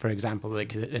city, for example,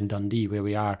 like in Dundee where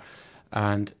we are,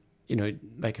 and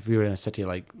like if we were in a city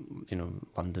like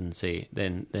London, say,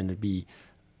 then there'd be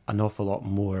an awful lot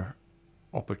more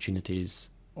opportunities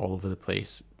all over the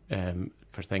place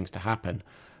for things to happen.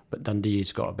 But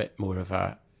Dundee's got a bit more of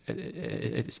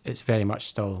it's very much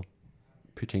still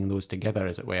putting those together,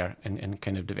 as it were, and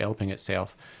kind of developing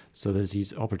itself. So there's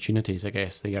these opportunities, I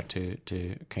guess, there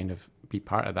to kind of be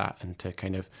part of that, and to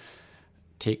kind of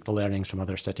take the learnings from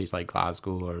other cities like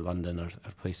Glasgow or London or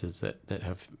places that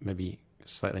have maybe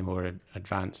slightly more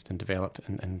advanced and developed,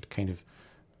 and kind of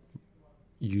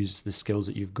use the skills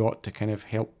that you've got to kind of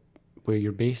help where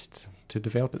you're based to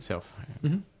develop itself.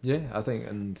 Yeah, I think,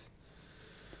 and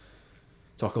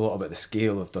talk a lot about the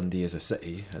scale of Dundee as a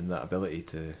city and that ability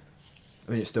to,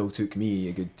 it still took me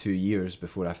a good 2 years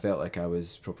before I felt like I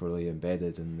was properly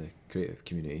embedded in the creative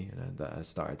community, and that I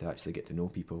started to actually get to know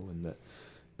people, and that,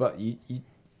 but you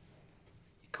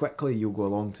quickly you'll go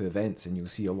along to events and you'll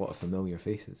see a lot of familiar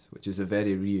faces, which is a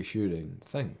very reassuring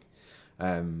thing.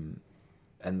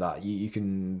 and that you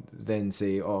can then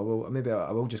say, oh well, maybe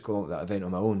I will just go along to that event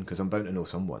on my own because I'm bound to know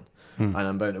someone, and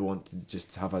I'm bound to want to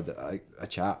just have a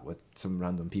chat with some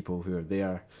random people who are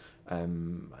there.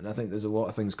 And I think there's a lot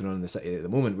of things going on in the city at the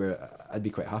moment where I'd be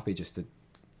quite happy just to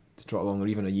trot along, or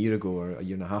even a year ago or a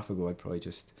year and a half ago, I'd probably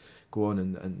just go on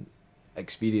and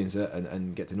experience it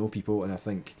and get to know people. And I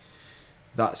think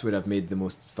that's where I've made the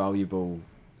most valuable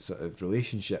sort of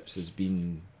relationships, has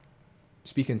been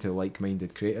speaking to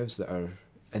like-minded creatives that are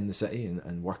in the city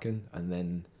and working, and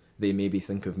then they maybe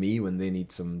think of me when they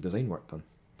need some design work done.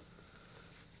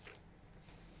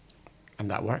 And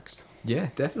that works. Yeah,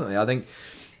 definitely. I think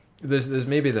there's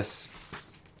maybe this,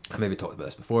 I maybe talked about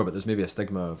this before, but there's maybe a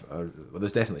stigma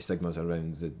there's definitely stigmas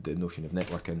around the notion of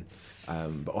networking,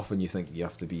 but often you think you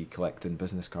have to be collecting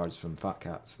business cards from fat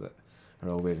cats that are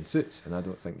all wearing suits, and I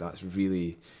don't think that's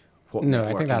really what networking,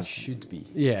 I think that should be.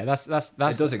 Yeah, that's it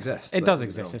does exist. It does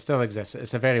exist. It still exists.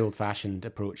 It's a very old-fashioned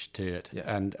approach to it, yeah.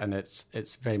 and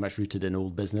it's very much rooted in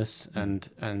old business and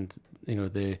you know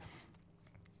the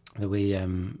way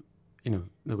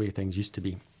the way things used to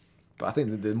be. But I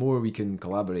think that the more we can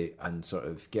collaborate and sort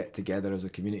of get together as a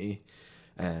community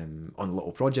on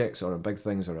little projects or on big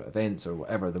things or at events or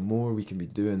whatever, the more we can be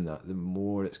doing that, the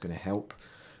more it's going to help,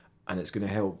 and it's going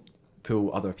to help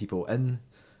pull other people in,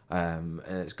 and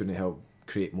it's going to help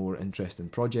create more interesting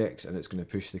projects, and it's going to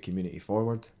push the community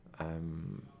forward.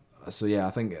 So yeah,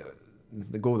 I think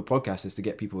the goal of the podcast is to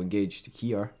get people engaged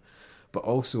here, but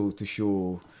also to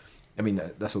show, I mean,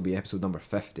 this will be episode number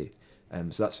 50,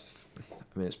 so that's,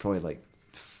 I mean, it's probably like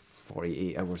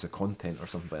 48 hours of content or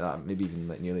something like that, maybe even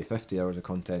like nearly 50 hours of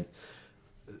content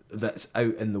that's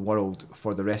out in the world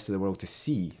for the rest of the world to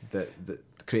see that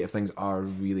creative things are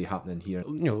really happening here.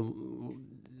 You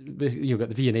know, you've got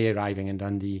the V&A arriving in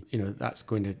Dundee. You know, that's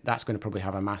going to probably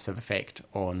have a massive effect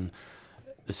on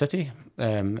the city,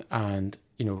 and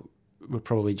you know, we're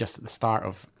probably just at the start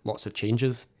of lots of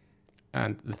changes,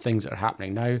 and the things that are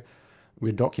happening now,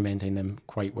 we're documenting them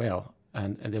quite well.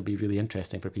 And they'll be really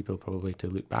interesting for people probably to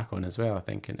look back on as well, I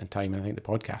think, in time. And I think the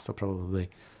podcast will probably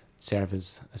serve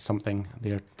as something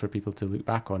there for people to look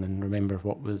back on and remember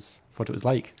what it was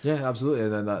like. Yeah, absolutely.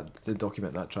 And then to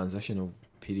document that transitional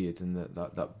period and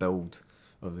that build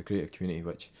of the creative community,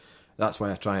 which that's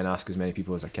why I try and ask as many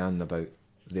people as I can about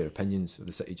their opinions of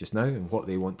the city just now and what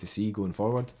they want to see going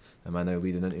forward. Am I now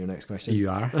leading into your next question? You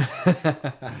are.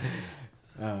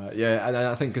 Yeah, and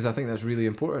I think that's really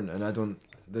important, and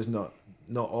there's not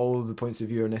all of the points of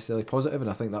view are necessarily positive, and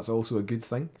I think that's also a good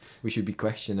thing. We should be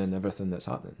questioning everything that's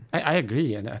happening. I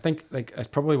agree, and I think like it's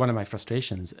probably one of my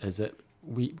frustrations is that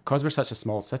because we're such a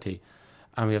small city,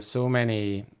 and we have so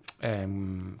many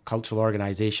cultural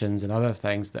organisations and other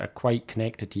things that are quite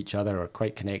connected to each other or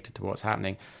quite connected to what's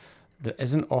happening, there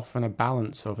isn't often a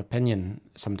balance of opinion.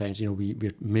 Sometimes, you know,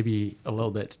 we're maybe a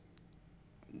little bit.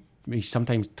 We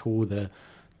sometimes toe the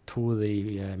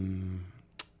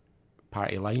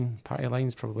party line. Party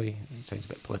line's probably, it sounds a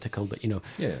bit political, but you know,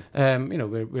 yeah. You know,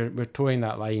 we're towing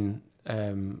that line,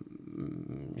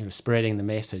 you know, spreading the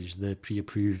message, the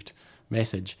pre-approved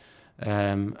message,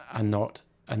 and not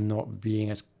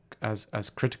being as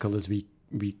critical as we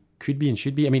could be and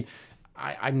should be. I mean,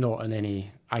 I'm not in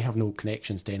any. I have no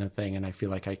connections to anything, and I feel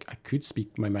like I could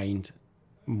speak my mind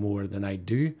more than I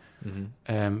do,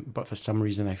 but for some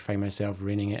reason I find myself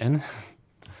reining it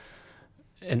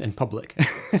in public.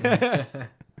 But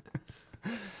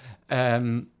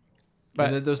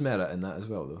there's merit in that as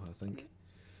well, though, I think.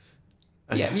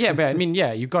 yeah, but I mean,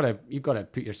 yeah, you've got to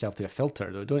put yourself through a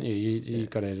filter, though, don't you?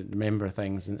 You've got to remember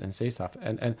things and say stuff,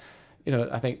 and you know,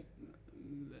 I think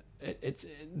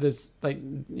there's like,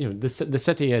 you know, the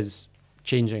city is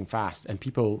changing fast, and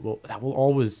people will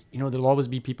always, you know, there'll always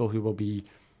be people who will be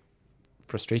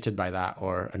frustrated by that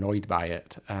or annoyed by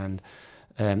it, and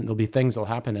there'll be things that'll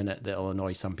happen in it that'll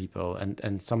annoy some people,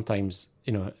 and sometimes,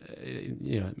 you know,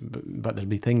 but there'll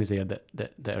be things there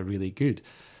that are really good,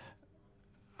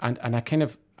 and I kind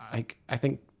of I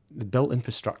think the built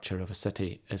infrastructure of a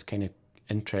city is kind of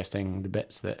interesting, the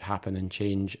bits that happen and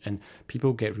change, and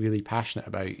people get really passionate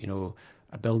about, you know,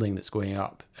 a building that's going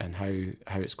up and how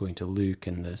it's going to look,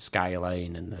 and the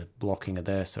skyline and the blocking of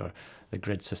this or the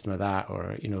grid system of that,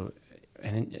 or, you know,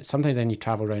 and sometimes then you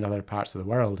travel around other parts of the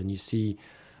world and you see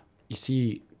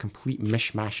complete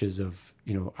mishmashes of,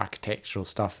 you know, architectural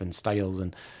stuff and styles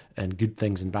and good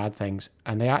things and bad things,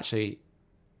 and they actually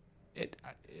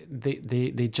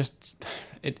they just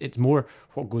it's more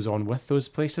what goes on with those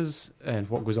places and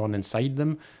what goes on inside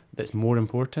them that's more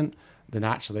important than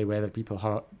actually whether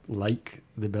people like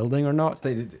the building or not.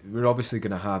 We're obviously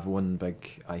going to have one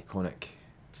big iconic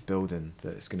building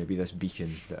that's going to be this beacon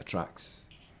that attracts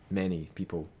many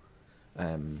people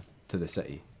to the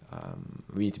city.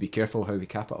 We need to be careful how we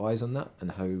capitalise on that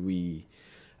and how we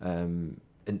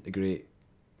integrate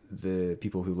the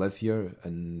people who live here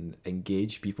and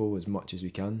engage people as much as we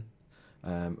can.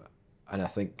 And I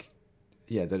think,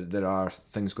 there are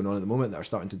things going on at the moment that are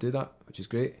starting to do that, which is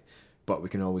great, but we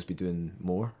can always be doing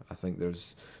more. I think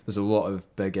there's a lot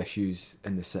of big issues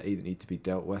in the city that need to be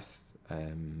dealt with,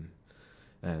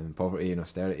 poverty and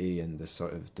austerity and this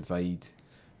sort of divide.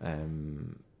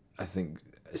 I think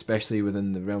especially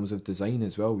within the realms of design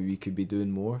as well, we could be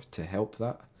doing more to help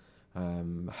that.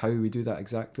 How we do that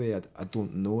exactly, I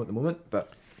don't know at the moment, but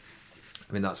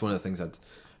I mean that's one of the things I'd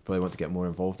probably want to get more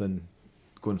involved in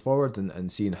going forward,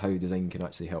 and seeing how design can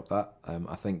actually help that.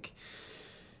 I think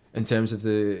in terms of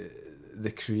the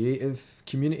creative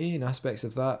community and aspects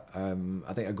of that,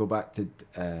 I think I go back to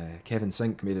Kevin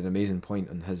Sink made an amazing point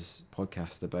on his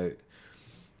podcast about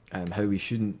how we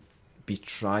shouldn't be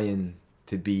trying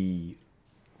to be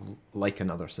like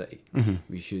another city. Mm-hmm.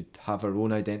 We should have our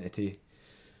own identity,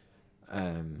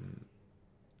 and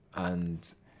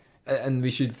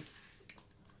we should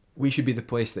be the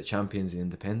place that champions the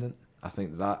independent. I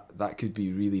think that could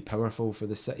be really powerful for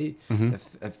the city. Mm-hmm.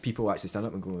 If people actually stand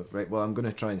up and go, right, well, I'm going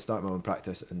to try and start my own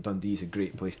practice, and Dundee's a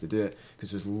great place to do it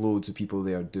because there's loads of people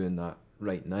there doing that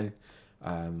right now.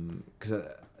 Because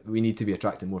we need to be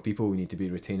attracting more people, we need to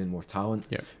be retaining more talent.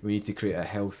 Yep. We need to create a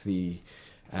healthy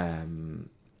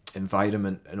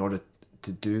environment in order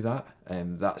to do that.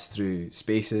 That's through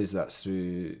spaces, that's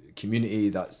through community,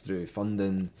 that's through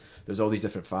funding. There's all these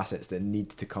different facets that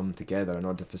need to come together in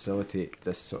order to facilitate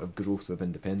this sort of growth of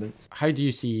independence. How do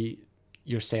you see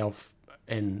yourself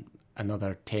in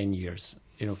another 10 years?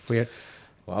 You know, where?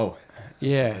 Wow.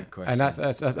 Yeah, a big question. and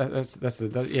that's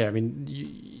yeah. I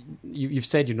mean, you've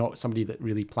said you're not somebody that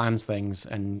really plans things,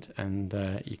 and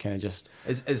you kind of just.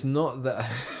 It's not that.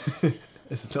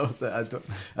 It's not that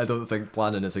I don't think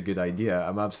planning is a good idea.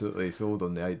 I'm absolutely sold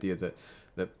on the idea that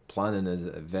planning is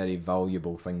a very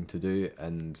valuable thing to do,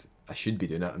 and I should be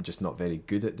doing it. I'm just not very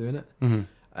good at doing it. Mm-hmm.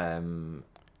 And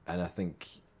I think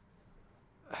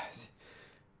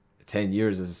 10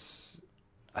 years is.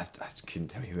 I couldn't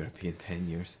tell you where I'd be in 10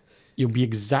 years. You'll be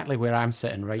exactly where I'm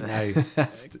sitting right now,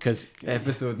 because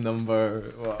episode number,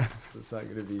 what is that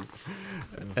going to be?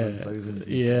 1,000.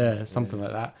 Yeah, something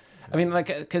like that. I mean, like,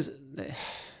 because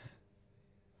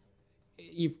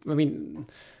you've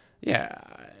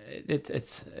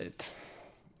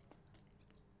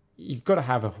got to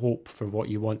have a hope for what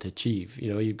you want to achieve.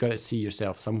 You know, you've got to see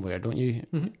yourself somewhere, don't you?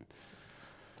 Mm-hmm.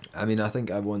 I mean, I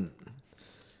think I want.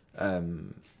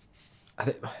 I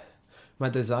think my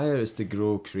desire is to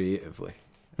grow creatively.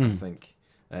 I think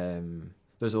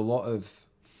there's a lot of.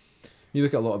 You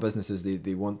look at a lot of businesses;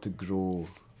 they want to grow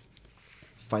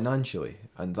financially,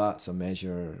 and that's a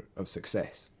measure of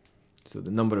success. So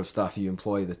the number of staff you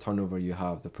employ, the turnover you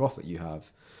have, the profit you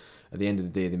have, at the end of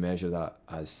the day, they measure that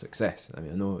as success. I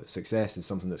mean, I know success is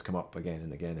something that's come up again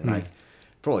and again, and I've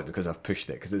probably because I've pushed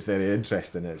it because it's very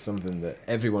interesting. It's something that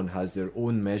everyone has their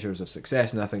own measures of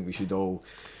success, and I think we should all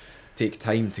take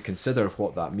time to consider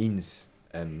what that means,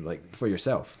 like for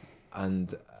yourself.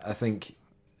 And I think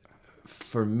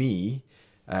for me,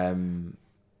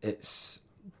 it's.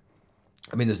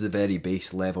 I mean, there's the very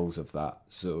base levels of that.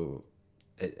 So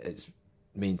it's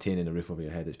maintaining a roof over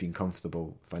your head. It's being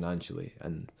comfortable financially,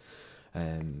 and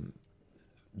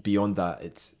beyond that,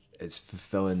 it's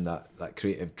fulfilling that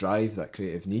creative drive, that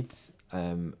creative needs,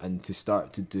 and to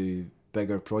start to do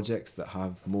bigger projects that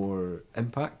have more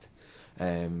impact.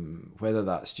 Whether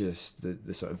that's just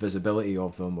the sort of visibility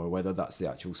of them, or whether that's the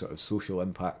actual sort of social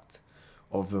impact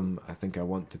of them, I think I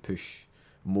want to push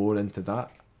more into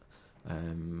that.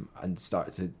 And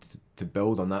start to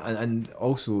build on that, and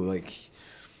also, like,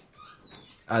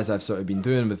 as I've sort of been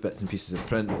doing with bits and pieces of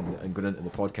print and going into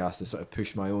the podcast, to sort of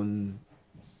push my own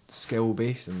skill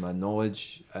base and my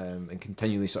knowledge, and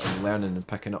continually sort of learning and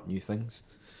picking up new things.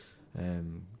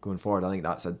 Going forward, I think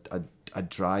that's a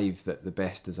drive that the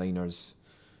best designers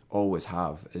always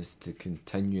have, is to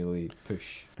continually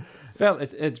push. Well,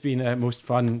 it's been most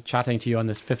fun chatting to you on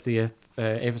this 50th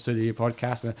episode of your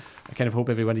podcast, and I kind of hope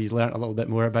everybody's learnt a little bit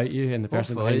more about you and the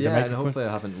person behind the microphone. And hopefully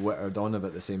I haven't whittered on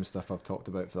about the same stuff I've talked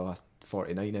about for the last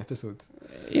 49 episodes.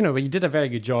 You know, but you did a very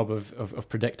good job of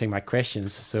predicting my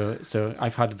questions, so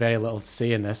I've had very little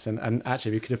say in this, and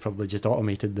actually we could have probably just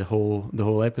automated the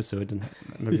whole episode, and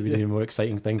maybe be a more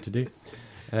exciting thing to do.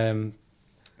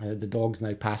 The dog's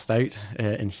now passed out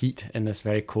in heat in this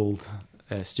very cold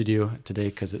studio today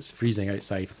because it's freezing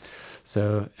outside.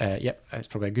 So, it's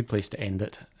probably a good place to end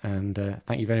it. And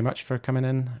thank you very much for coming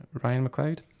in, Ryan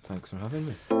McLeod. Thanks for having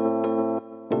me.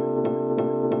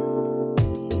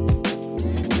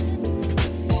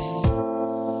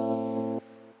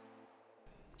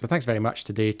 So thanks very much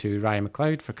today to Ryan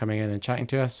McLeod for coming in and chatting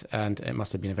to us, and it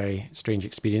must have been a very strange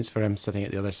experience for him sitting at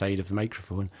the other side of the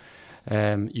microphone.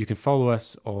 You can follow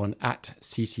us on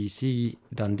 @CCC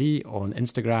Dundee on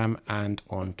Instagram and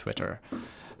on Twitter.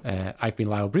 I've been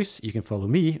Lyle Bruce. You can follow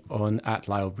me on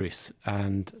 @Lyle Bruce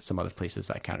and some other places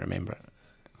that I can't remember.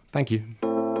 Thank you.